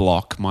my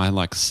block, my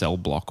like cell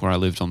block where I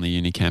lived on the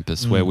uni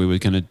campus, where we were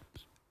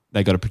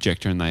they got a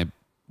projector and they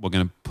were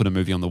gonna put a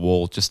movie on the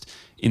wall just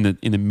in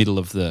the middle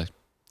of the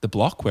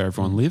block where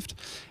everyone lived.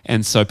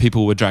 And so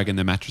people were dragging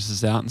their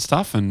mattresses out and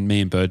stuff, and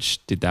me and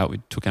Burge did that. We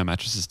took our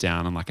mattresses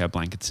down and like our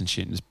blankets and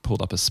shit and just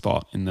pulled up a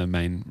spot in the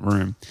main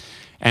room.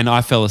 And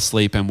I fell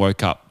asleep and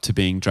woke up to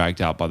being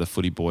dragged out by the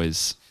footy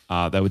boys.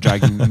 They were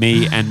dragging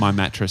me and my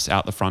mattress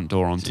out the front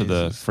door onto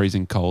the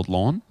freezing cold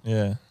lawn.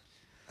 Yeah.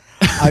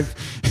 I've,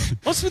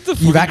 What's with the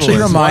You've actually,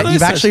 footballers? Why are they you've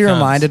such actually cunts?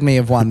 reminded me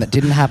of one that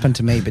didn't happen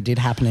to me, but did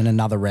happen in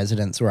another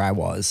residence where I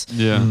was.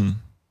 Yeah.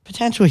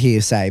 Potential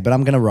hearsay, but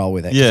I'm going to roll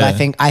with it. 'cause Yeah.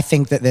 I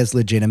think that there's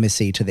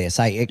legitimacy to this.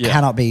 It Yeah.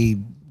 cannot be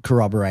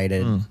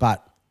corroborated,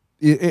 but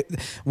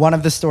one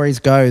of the stories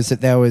goes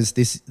that there was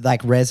this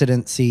like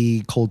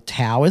residency called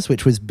Towers,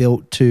 which was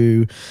built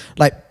to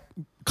like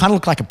kind of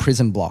look like a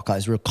prison block. It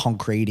was real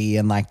concretey,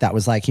 and like that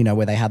was like, you know,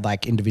 where they had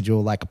like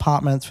individual like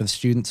apartments for the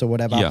students or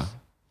whatever. Yeah.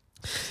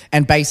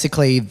 And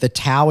basically the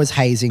Towers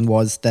hazing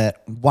was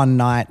that one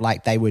night,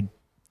 like they would,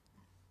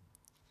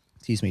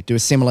 do a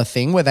similar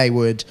thing where they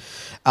would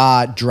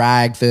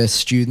drag the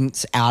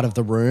students out of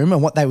the room.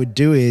 And what they would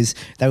do is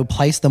they would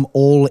place them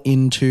all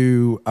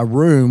into a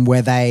room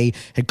where they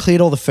had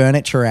cleared all the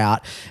furniture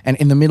out. And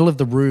in the middle of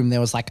the room, there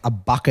was like a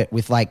bucket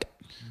with like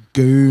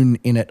goon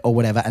in it or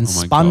whatever and Oh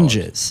my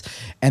sponges.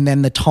 And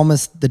then the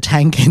Thomas the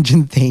Tank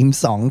Engine theme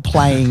song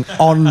playing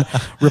on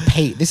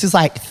repeat. This is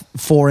like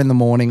 4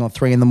 a.m. or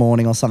 3 a.m.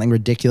 or something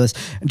ridiculous.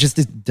 And just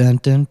this dun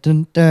dun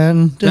dun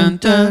dun dun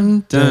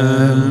dun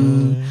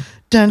dun.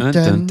 Dun,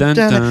 dun, dun,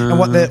 dun. And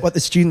what the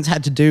students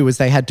had to do was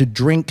they had to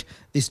drink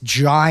this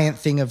giant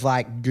thing of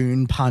like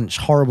goon punch,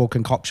 horrible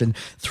concoction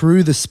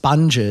through the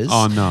sponges.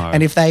 Oh, no.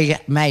 And if they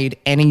made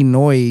any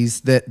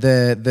noise, that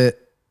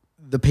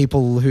the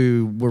people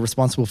who were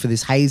responsible for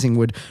this hazing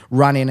would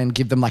run in and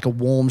give them like a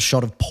warm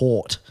shot of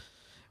port.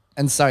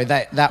 And so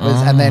that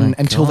was, and then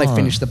until they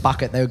finished the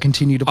bucket, they would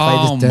continue to play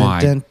Oh this.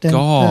 my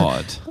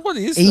God. What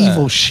is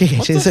Evil that? shit,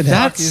 What the isn't it?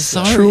 fuck That's is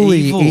so truly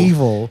evil.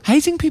 evil.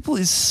 Hazing people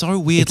is so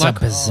weird. It's like, a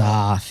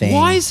bizarre thing.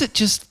 why is it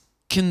just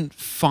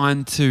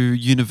confined to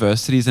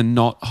universities and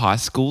not high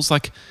schools?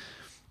 Like,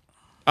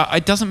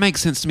 it doesn't make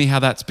sense to me how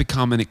that's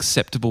become an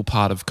acceptable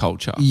part of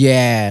culture.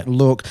 Yeah,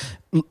 look,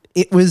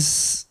 it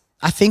was.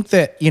 I think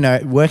that, you know,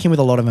 working with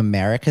a lot of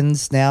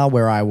Americans now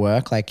where I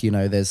work, like, you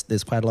know, there's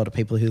quite a lot of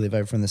people who live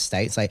over in the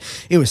States. Like,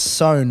 it was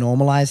so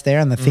normalized there.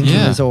 And the thinking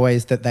Yeah. was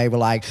always that they were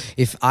like,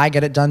 if I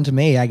get it done to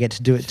me, I get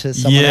to do it to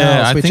someone Yeah,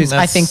 else, I which think is, I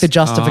that's- think, the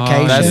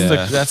justification.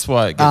 Yeah. That's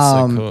why it gets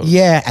so cool.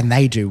 Yeah, and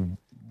they do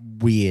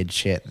weird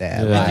shit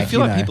there. Yeah. And do you feel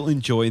you like know. people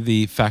enjoy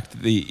the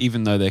fact that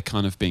even though they're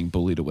kind of being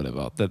bullied or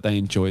whatever, that they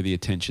enjoy the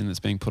attention that's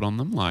being put on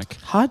them? Like,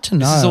 Hard to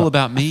know. this is all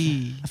about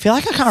me. I feel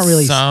like I can't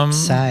really Some,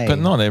 say. but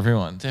not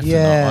everyone. Definitely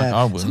Yeah, not. Like,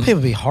 I some wouldn't.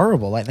 people be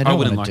horrible. Like they I don't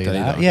wouldn't want to like do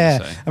that that. either, I Yeah,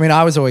 gotta say. I mean,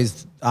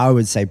 I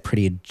would say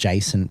pretty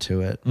adjacent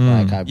to it.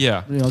 Like I,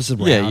 Yeah. you know, just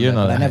Yeah, around you're it,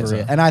 not but a I never,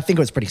 hazer. and I think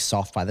it was pretty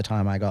soft by the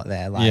time I got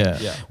there. Like, Yeah.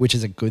 Yeah. which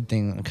is a good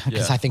thing because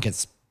Yeah. I think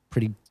it's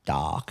pretty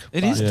dark.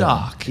 It but- is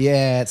dark.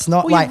 Yeah, it's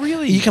not Well, like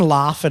you you can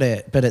laugh at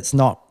it, but it's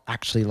not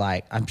actually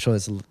like I'm sure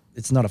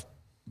it's not a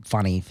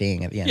funny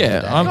thing at the end. of the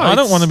Yeah, day. I don't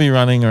it's- want to be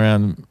running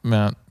around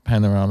Mount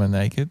Panorama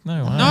naked.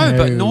 No way. No,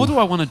 but No. nor do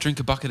I want to drink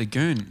a bucket of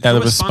goon. Out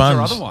of Through a sponge.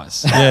 or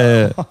otherwise.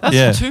 Yeah, That's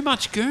yeah. too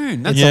much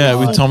goon. That's Yeah, a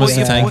with lot. Thomas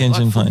the Tank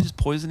Engine like, playing. just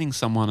poisoning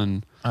someone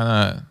and I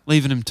know.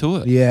 leaving him to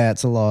it. Yeah,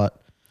 it's a lot.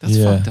 That's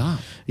Yeah. fucked up.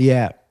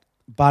 Yeah,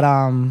 but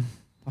I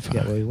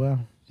forget where we were.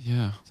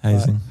 Yeah.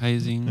 Hazing.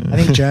 Hazing. I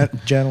think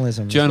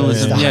journalism. is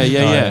Journalism. really Yeah, starting to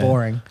yeah. get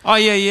boring. Oh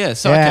yeah, yeah.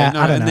 So Yeah, okay,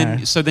 no, I don't and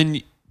know.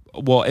 then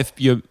well, if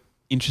your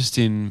interest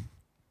in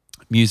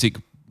music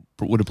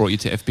would have brought you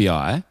to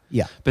FBI,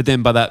 Yeah. but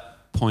then by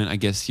that point, I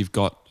guess you've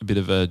got a bit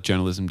of a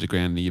journalism degree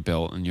under your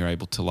belt, and you're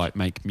able to like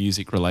make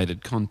music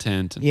related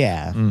content. And,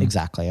 Yeah,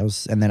 exactly.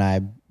 And then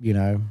I, you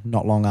know,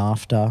 not long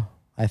after,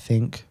 I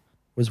think,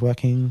 was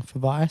working for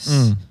Vice.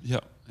 yeah.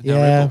 And now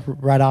Yeah, Red Bull.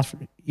 right after.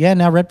 Yeah,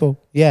 now Red Bull.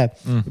 Yeah,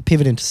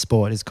 pivot into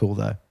sport is cool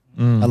though.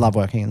 I love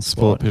working in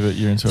Sport sport. pivot.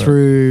 You're into it.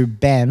 Through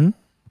Ben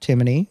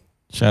Timoney.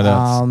 Shout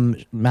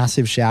outs.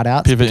 Massive shout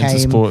outs. Pivot into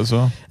Became sport as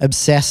well.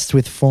 obsessed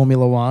with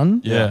Formula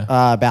One. Yeah.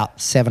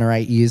 About 7 or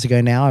 8 years ago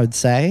now, I would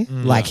say.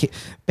 Like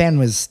Ben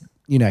was,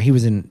 you know, he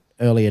was in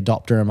early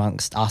adopter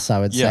amongst us, I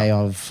would Yeah. say,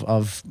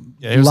 of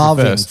Yeah, he was the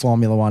loving first.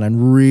 Formula One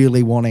and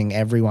really wanting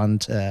everyone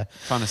to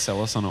Trying to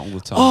sell us on it all the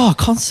time.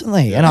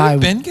 constantly. And How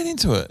did Ben get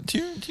into it? Do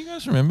you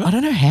guys remember? I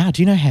don't know how.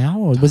 Do you know how?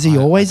 Or was he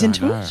always I don't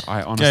into know. it?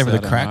 I honestly Gave it a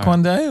don't crack know.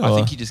 one day, I or-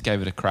 think he just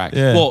gave it a crack.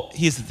 Yeah. Well,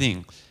 here's the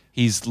thing.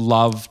 He's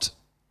loved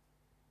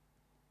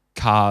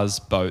cars,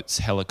 boats,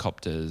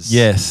 helicopters.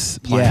 Yes,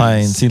 Yeah.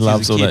 planes. He since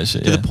loves a all kid, that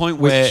shit. To yeah. the point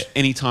where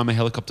anytime a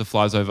helicopter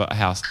flies over a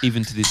house,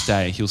 even to this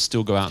day, he'll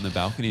still go out on the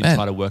balcony and Man.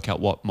 try to work out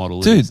what model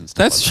it Dude, is and stuff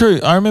that's like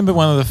true. I remember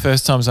one of the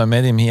first times I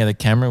met him, he had a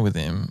camera with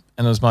him,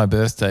 and it was my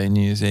birthday,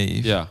 New Year's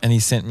Eve. Yeah. And he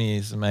sent me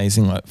his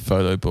amazing like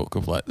photo book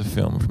of like the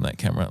film from that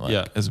camera, like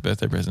Yeah. as a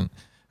birthday present.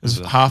 It was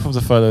Yeah. half of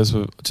the photos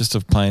were just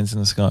of planes in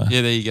the sky. that.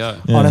 Yeah, there you go.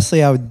 Yeah.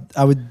 Honestly, I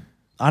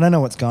don't know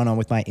what's going on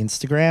with my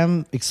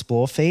Instagram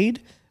Explore feed,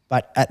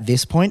 but at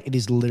this point, it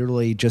is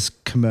literally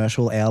just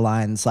commercial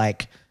airlines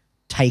like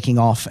taking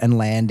off and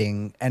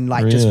landing and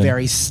like just Really?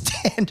 very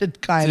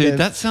standard kind Dude, of.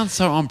 that sounds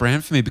so on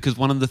brand for me because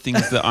one of the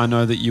things that I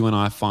know that you and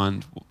I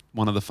find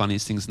one of the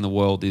funniest things in the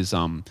world is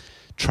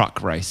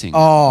truck racing.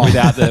 Oh.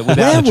 without the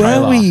Where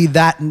trailer. were we?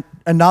 That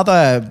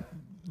another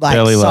like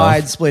Belly laugh.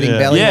 side splitting Yeah.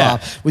 belly Yeah.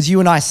 laugh was you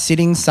and I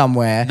sitting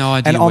somewhere No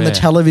idea and on the where.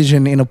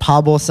 television in a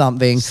pub or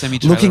something,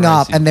 Semi-trailer looking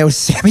up racing. and there was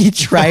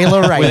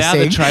semi-trailer racing. Without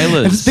the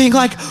trailers. It was being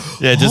like,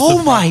 Yeah, just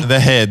oh my the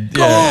head. Yeah.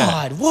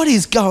 God, what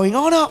is going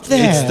on up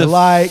there? It's the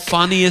like,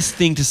 funniest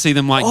thing to see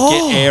them like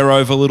Oh. get air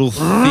over little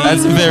things.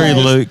 That's a very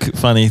Luke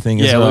funny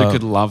thing as Yeah, well. Luke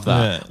would love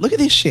that. look at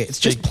this shit. It's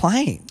just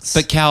planes.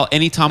 But Cal,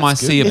 anytime I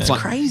see a It's plane,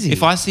 crazy.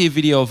 if I see a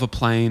video of a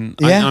plane,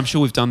 Yeah. I'm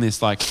sure we've done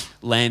this, like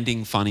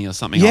landing funny or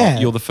something. Yeah.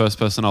 You're the first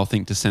person I'll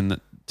think to send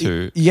it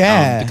to.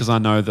 Yeah. because I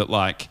know that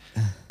like.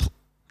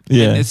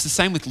 Yeah. And it's the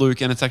same with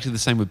Luke, and it's actually the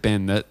same with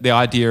Ben. The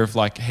idea of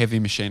like heavy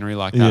machinery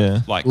like that, Yeah.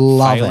 like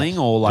Love failing it.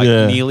 or like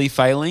Yeah. nearly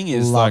failing,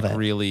 is Love like it.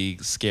 really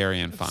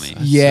scary and funny.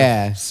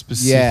 yeah,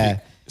 Specific yeah.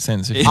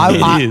 sense of It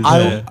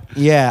humor. is,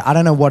 yeah, I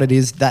don't know what it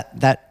is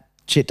that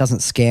shit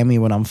doesn't scare me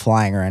when I'm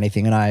flying or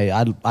anything, and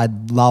I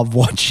love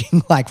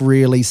watching like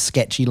really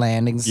sketchy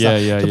landings. Yeah,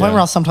 stuff. yeah, To the yeah. point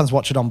where I'll sometimes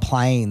watch it on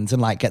planes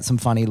and like get some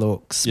funny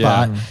looks.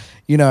 Yeah. But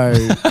you know, do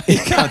well,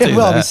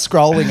 I'll be that.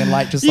 scrolling and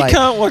like just You like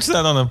can't watch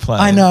that on a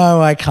plane. I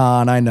know I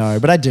can't, I know,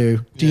 but I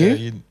do. Do Yeah,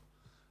 you?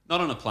 Not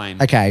on a plane.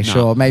 Okay, No.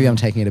 sure. Maybe I'm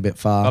taking it a bit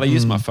far. But I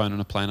use my phone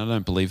on a plane. I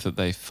don't believe that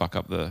they fuck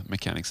up the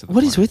mechanics of the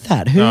What plane. is with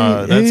that? Who?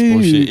 No, that's who-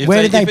 bullshit. If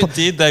Where did they? if it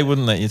did, they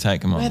wouldn't let you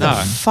take them on. Where No.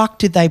 the fuck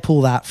did they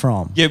pull that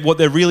from? Yeah, what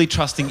they're really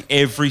trusting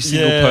every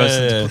single Yeah.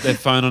 person to put their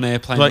phone on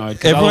airplane mode.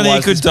 Like 'cause everyone here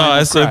otherwise could this plane die,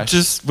 will so crash.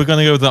 just we're going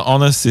to go with the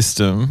honor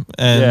system.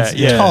 And Yeah,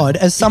 yeah. Todd,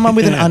 as someone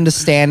with an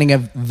understanding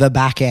of the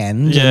back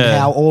end and Yeah.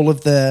 how all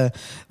of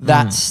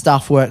that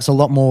stuff works a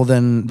lot more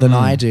than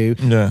I do,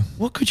 Yeah.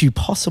 what could you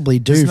possibly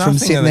do There's from nothing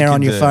sitting that they there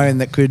on could your do. phone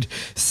that could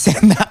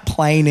send that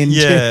plane into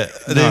Yeah,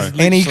 there's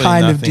any literally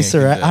kind of nothing it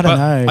disarray? can do. I don't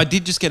But know. I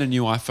did just get a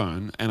new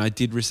iPhone, and I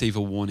did receive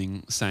a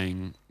warning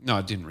saying, no,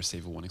 I didn't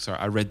receive a warning. Sorry,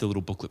 I read the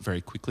little booklet very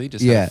quickly,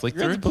 just had Yeah. a flick You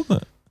read the through.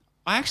 booklet.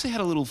 I actually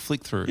had a little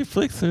flick through. You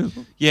flick through.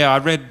 Yeah, I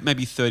read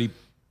maybe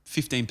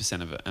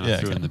 15% of it, and I Yeah,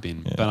 threw it okay. in the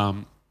bin. Yeah. But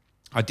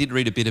I did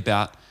read a bit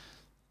about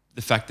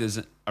the fact there's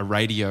a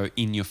radio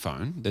in your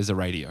phone. There's a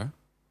radio.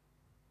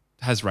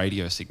 It has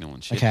radio signal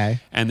and shit. Okay.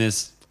 And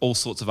there's all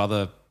sorts of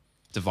other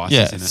devices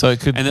Yeah, in it. so it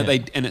could- and that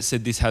yeah. and it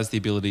said this has the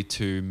ability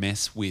to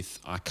mess with,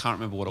 I can't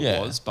remember what it Yeah.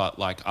 was, but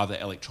like other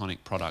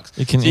electronic products.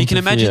 It can so you can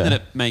interfere. imagine that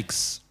it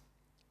makes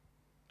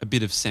a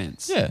bit of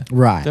sense. Yeah.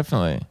 Right.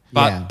 Definitely.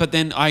 But Yeah. but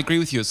then I agree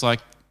with you. It's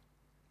like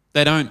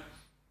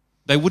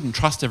they wouldn't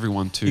trust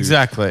everyone to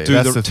Exactly, do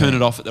that's the turn thing.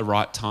 it off at the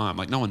right time.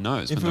 Like no one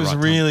knows. If when it the was right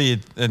time-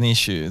 really an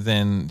issue,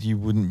 then you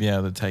wouldn't be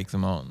able to take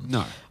them on.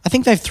 no. I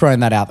think they've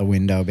thrown that out the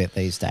window a bit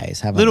these days,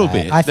 haven't Little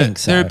they? bit. I think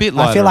so. They're a bit I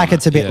lighter feel like on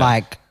it's a it, bit yeah.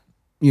 like,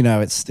 you know,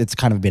 it's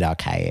kind of a bit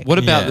archaic. What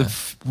about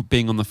Yeah.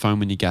 being on the phone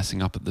when you're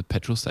gassing up at the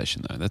petrol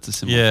station though? That's a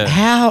similar. Yeah.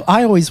 How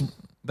I always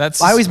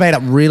That's made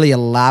up really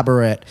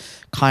elaborate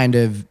kind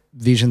of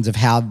visions of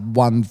how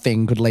one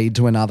thing could lead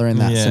to another in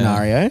that Yeah.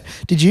 scenario.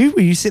 Did you?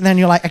 Were you sitting there and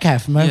you're like, okay,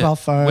 for mobile Yeah.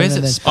 phone. Where's and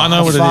it then spark? I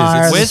know what it is.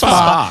 fire, It's the Where's the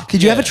spark?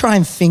 Did you Yeah. ever try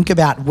and think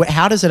about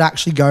how does it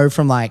actually go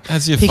from like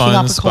How's your picking phone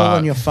up a call spark?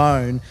 on your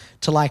phone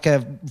to like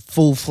a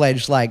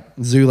full-fledged like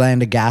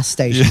Zoolander gas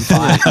station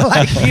fire?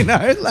 Like, you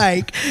know,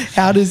 like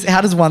how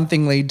does one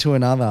thing lead to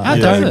another? I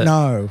does don't it?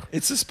 know.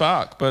 It's a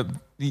spark, but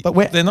But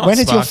when, they're not when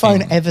has your phone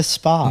sparking. ever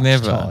sparked?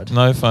 Never. Todd?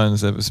 No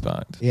phone's ever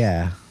sparked.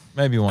 Yeah.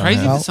 Maybe one.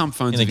 Crazy has. that some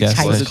phones in a have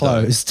gas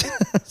exploded. Case station.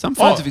 though. closed. Some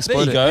phones have There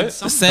exploded. you go. and The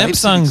some vapes have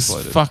Samsungs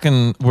exploded.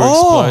 fucking were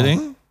Oh.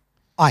 exploding.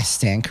 I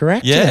stand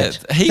corrected. Yeah,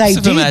 heaps they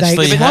of them did.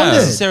 actually they have. Not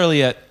exploded.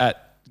 necessarily at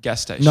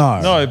gas stations. No.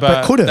 No,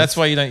 but could have. that's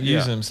why you don't use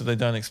Yeah. them, so they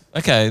don't.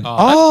 Okay.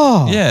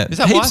 Oh. yeah. Is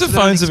that why? Heaps So of they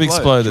don't phones have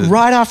explode? exploded.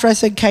 Right after I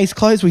said case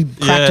closed, we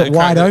cracked Yeah, it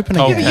wide cracked it. open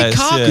Cold again. Yeah, your case,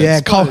 car yeah. could Yeah,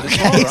 explode cold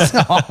as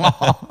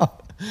well.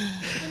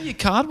 case. Your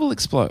card will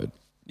explode.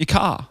 Your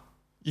car.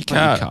 Your Not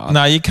your car. car.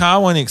 No, your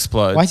car won't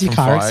explode. Why is your from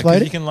car fire, 'cause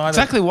exploding? You can light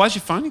Exactly. Why is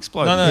your phone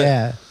exploding? No, no.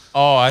 Yeah.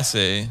 Oh, I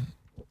see.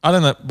 I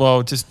don't know.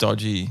 Well, just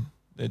dodgy.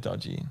 They're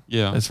dodgy.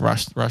 Yeah. Let's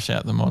rush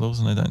out the models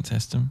and they don't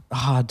test them.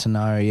 Hard to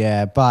know,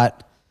 yeah.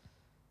 But,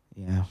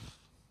 yeah.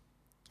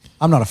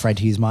 I'm not afraid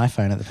to use my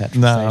phone at the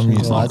petrol No, station. I'm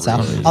as well.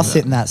 not really I'll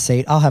sit in that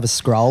seat. I'll have a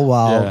scroll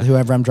while Yeah.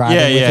 whoever I'm driving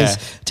Yeah, with yeah.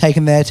 is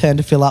taking their turn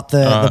to fill up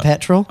the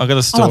petrol. I got a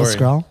I'll story. have a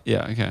scroll.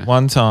 Yeah. Okay.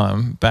 One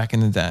time back in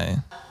the day,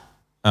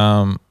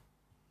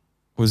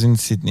 was in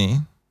Sydney,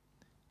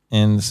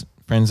 and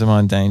friends of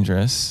mine,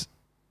 Dangerous,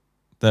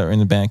 that were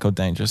in a band called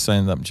Dangerous, they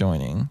ended up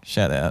joining.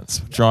 Shout outs.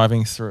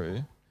 Driving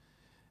through,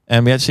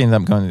 and we actually ended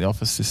up going to the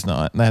office this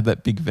night. And they had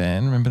that big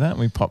van. Remember that?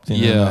 We popped in.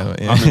 Yeah, and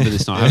they I remember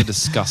this night. I have a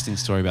disgusting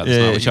story about this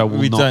night, which I will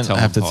we not don't tell.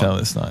 have on to pod. tell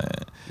this night.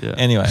 Yeah.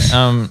 Anyway,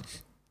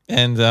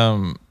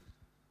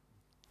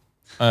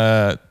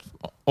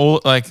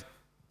 all like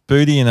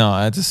Booty and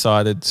I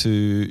decided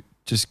to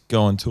just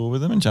go on tour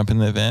with them and jump in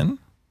their van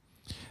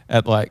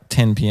at like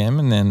 10 p.m.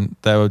 and then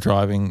they were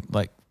driving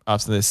like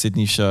after their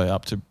Sydney show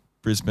up to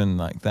Brisbane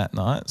like that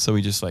night. So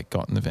we just like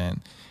got in the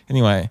van.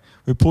 Anyway,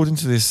 we pulled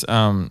into this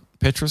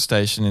petrol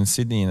station in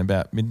Sydney in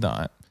about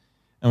midnight,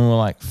 and we were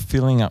like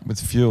filling up with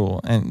fuel.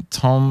 And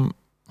Tom,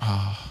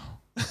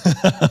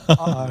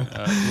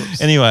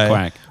 anyway,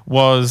 Quack.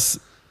 was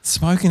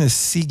smoking a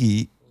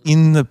ciggy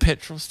in the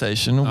petrol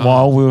station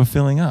while we were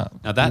filling up.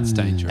 Now that's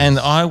dangerous. And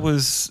I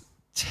was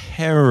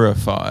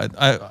terrified.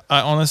 I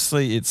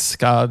honestly, it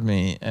scarred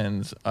me,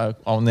 and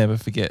I'll never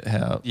forget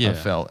how I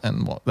felt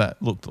and what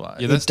that looked like.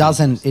 Yeah,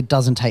 It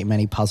doesn't take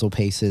many puzzle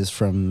pieces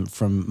from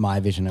my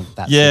vision of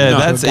that. Yeah, sort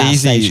of that's gas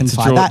easy station to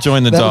fight.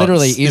 join the that dots.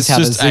 literally is It's how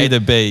just the A to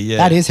B. Yeah,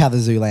 That is how the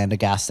Zoolander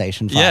gas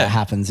station fight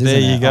happens, isn't There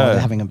it? you go. they're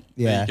having a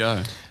there you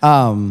go.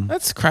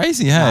 That's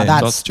crazy. Hey,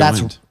 no, Dots that's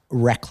joined.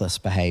 reckless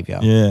behavior.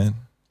 yeah.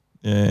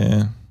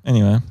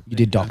 Anyway, You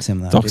did dox him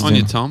though. Doxed On him.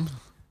 you, Tom.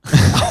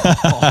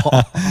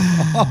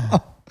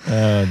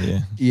 oh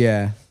dear.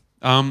 Yeah.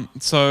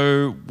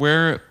 So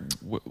we're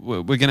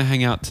going to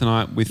hang out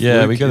tonight with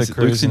Yeah, Luke. we got Luke's to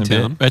cruise in in a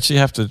bit. town. We actually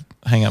have to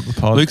hang up the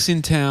pod. Luke's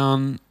in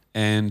town,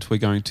 and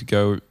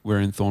we're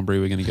in Thornbury.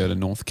 We're going to go to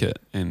Northcote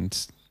and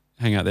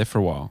hang out there for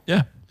a while.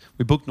 Yeah.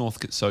 We booked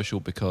Northcote Social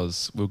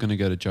because we were going to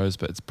go to Joe's,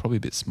 but it's probably a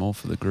bit small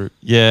for the group.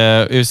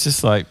 Yeah, it was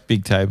just like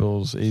big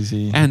tables,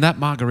 easy. And that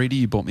margarita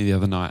you bought me the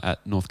other night at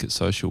Northcote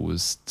Social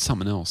was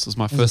something else. It was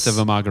my first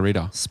ever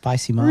margarita.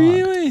 Spicy marg.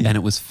 Really? And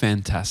it was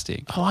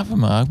fantastic. I love a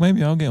mug.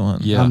 Maybe I'll get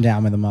one. Yeah. I'm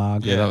down with a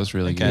marg. Yeah, that was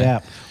really Okay.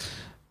 good.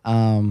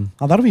 Yeah.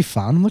 That'll be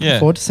fun. I'm looking Yeah.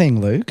 forward to seeing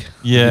Luke.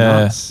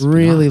 Yeah. Nice.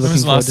 Really When was looking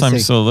the forward last to time you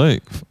seeing. saw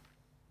Luke?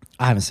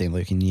 I haven't seen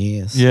Luke in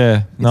years.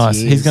 Yeah, nice.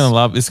 years. He's gonna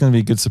love. It's gonna be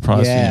a good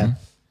surprise for Yeah. him.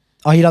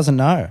 Oh, he doesn't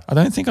know. I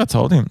don't think I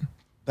told him.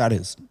 That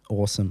is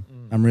awesome.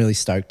 I'm really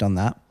stoked on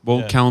that.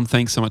 Well, Yeah. Callum,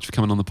 thanks so much for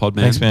coming on the pod,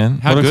 man. Thanks, man.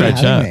 How What a good. great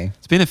Having chat. me.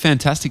 It's been a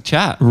fantastic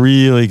chat.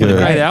 Really What a good.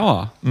 great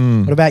hour.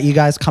 What about you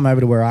guys come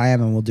over to where I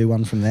am and we'll do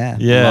one from there?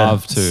 Yeah,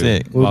 Love to.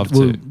 Sick. We'll, Love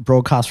we'll to.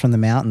 broadcast from the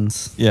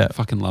mountains. Yeah,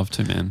 Fucking love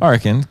to, man. I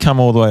reckon come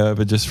all the way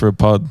over just for a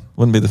pod.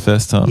 Wouldn't be the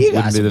first time. You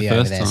Wouldn't guys be will the be over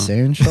first there time.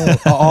 soon, sure.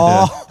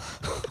 Oh,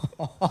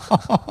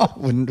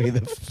 wouldn't be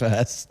the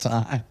first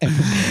time.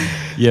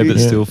 Yeah, but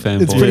still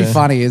fanboy. It's pretty Yeah.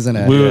 funny, isn't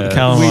it? We were-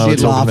 Callum and I we were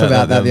did talking laugh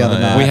about that the other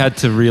night. We had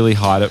to really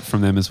hide it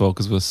from them as well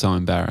because we were so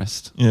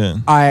embarrassed. Yeah.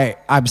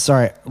 I'm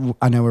sorry.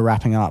 I know we're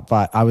wrapping up,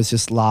 but I was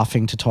just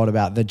laughing to Todd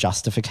about the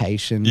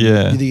justification,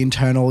 Yeah. the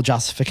internal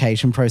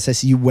justification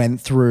process you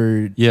went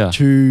through Yeah.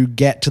 to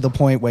get to the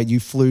point where you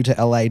flew to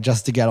LA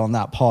just to get on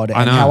that pod,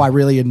 and know. how I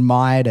really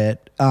admired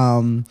it.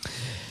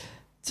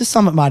 To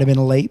some, it might have been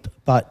a leap,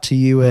 but to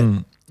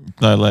you,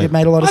 No, like, it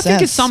made a lot of I sense.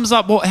 think it sums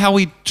up how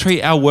we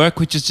treat our work,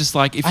 which is just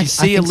like if I you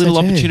see a think so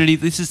little too. opportunity,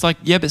 this is like,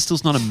 yeah, but still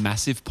it's not a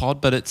massive pod,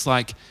 but it's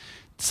like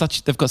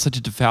they've got such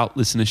a devout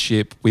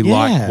listenership. We Yeah.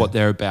 like what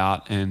they're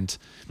about, and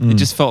it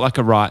just felt like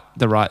the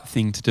right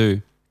thing to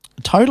do.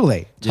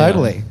 Totally.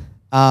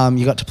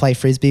 You got to play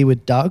frisbee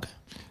with Doug.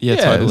 Yeah,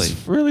 yeah, totally. it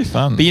was really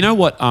fun. But you know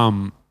what?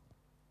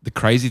 The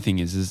crazy thing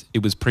is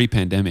it was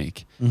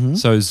pre-pandemic,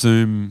 so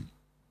Zoom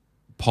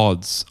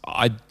pods.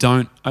 I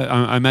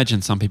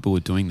imagine some people were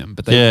doing them,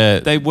 but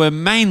they were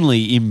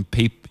mainly in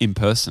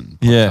person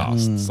Yeah.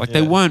 podcasts. Like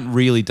they weren't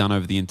really done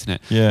over the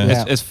internet. Yeah.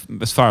 Yeah.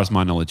 As far as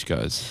my knowledge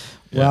goes.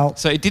 Well,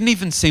 So it didn't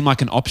even seem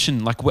like an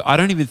option. Like I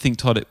don't even think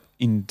Todd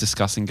in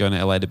discussing going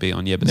to LA to be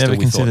on. Yeah, but Never still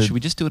we thought, considered- should we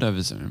just do it over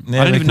Zoom? I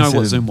Never don't even know what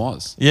considered- Zoom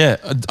was. yeah,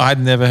 I'd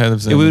never heard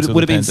of Zoom. It would- until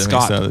would the have been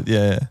pandemic Skype. started.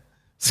 Yeah,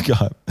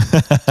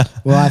 Skype.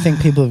 well, I think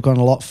people have gone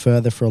a lot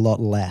further for a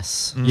lot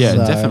less. Yeah,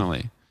 So,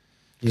 definitely.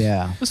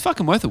 Yeah. It was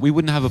fucking worth it. We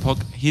wouldn't have a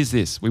podcast. Here's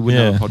this. We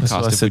wouldn't have a that's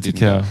what I podcast if we said to didn't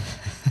Cal. go.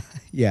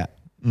 Yeah.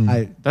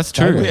 That's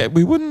true. Yeah,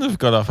 we wouldn't have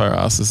got off our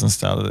asses and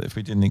started it if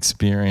we didn't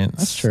experience.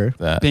 That's true.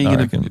 That Being I in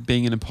reckon.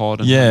 being in a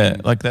pod. And yeah,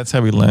 having- like that's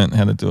how we learned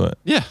how to do it.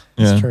 yeah.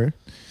 Yeah. That's true.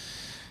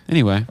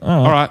 Anyway,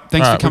 all right.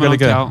 Thanks All for right, we coming on, gotta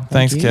go. Cal.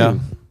 Thanks, Thank Cal.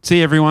 you. See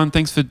you, everyone.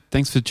 Thanks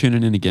for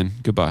tuning in again.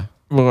 Goodbye.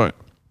 Bye.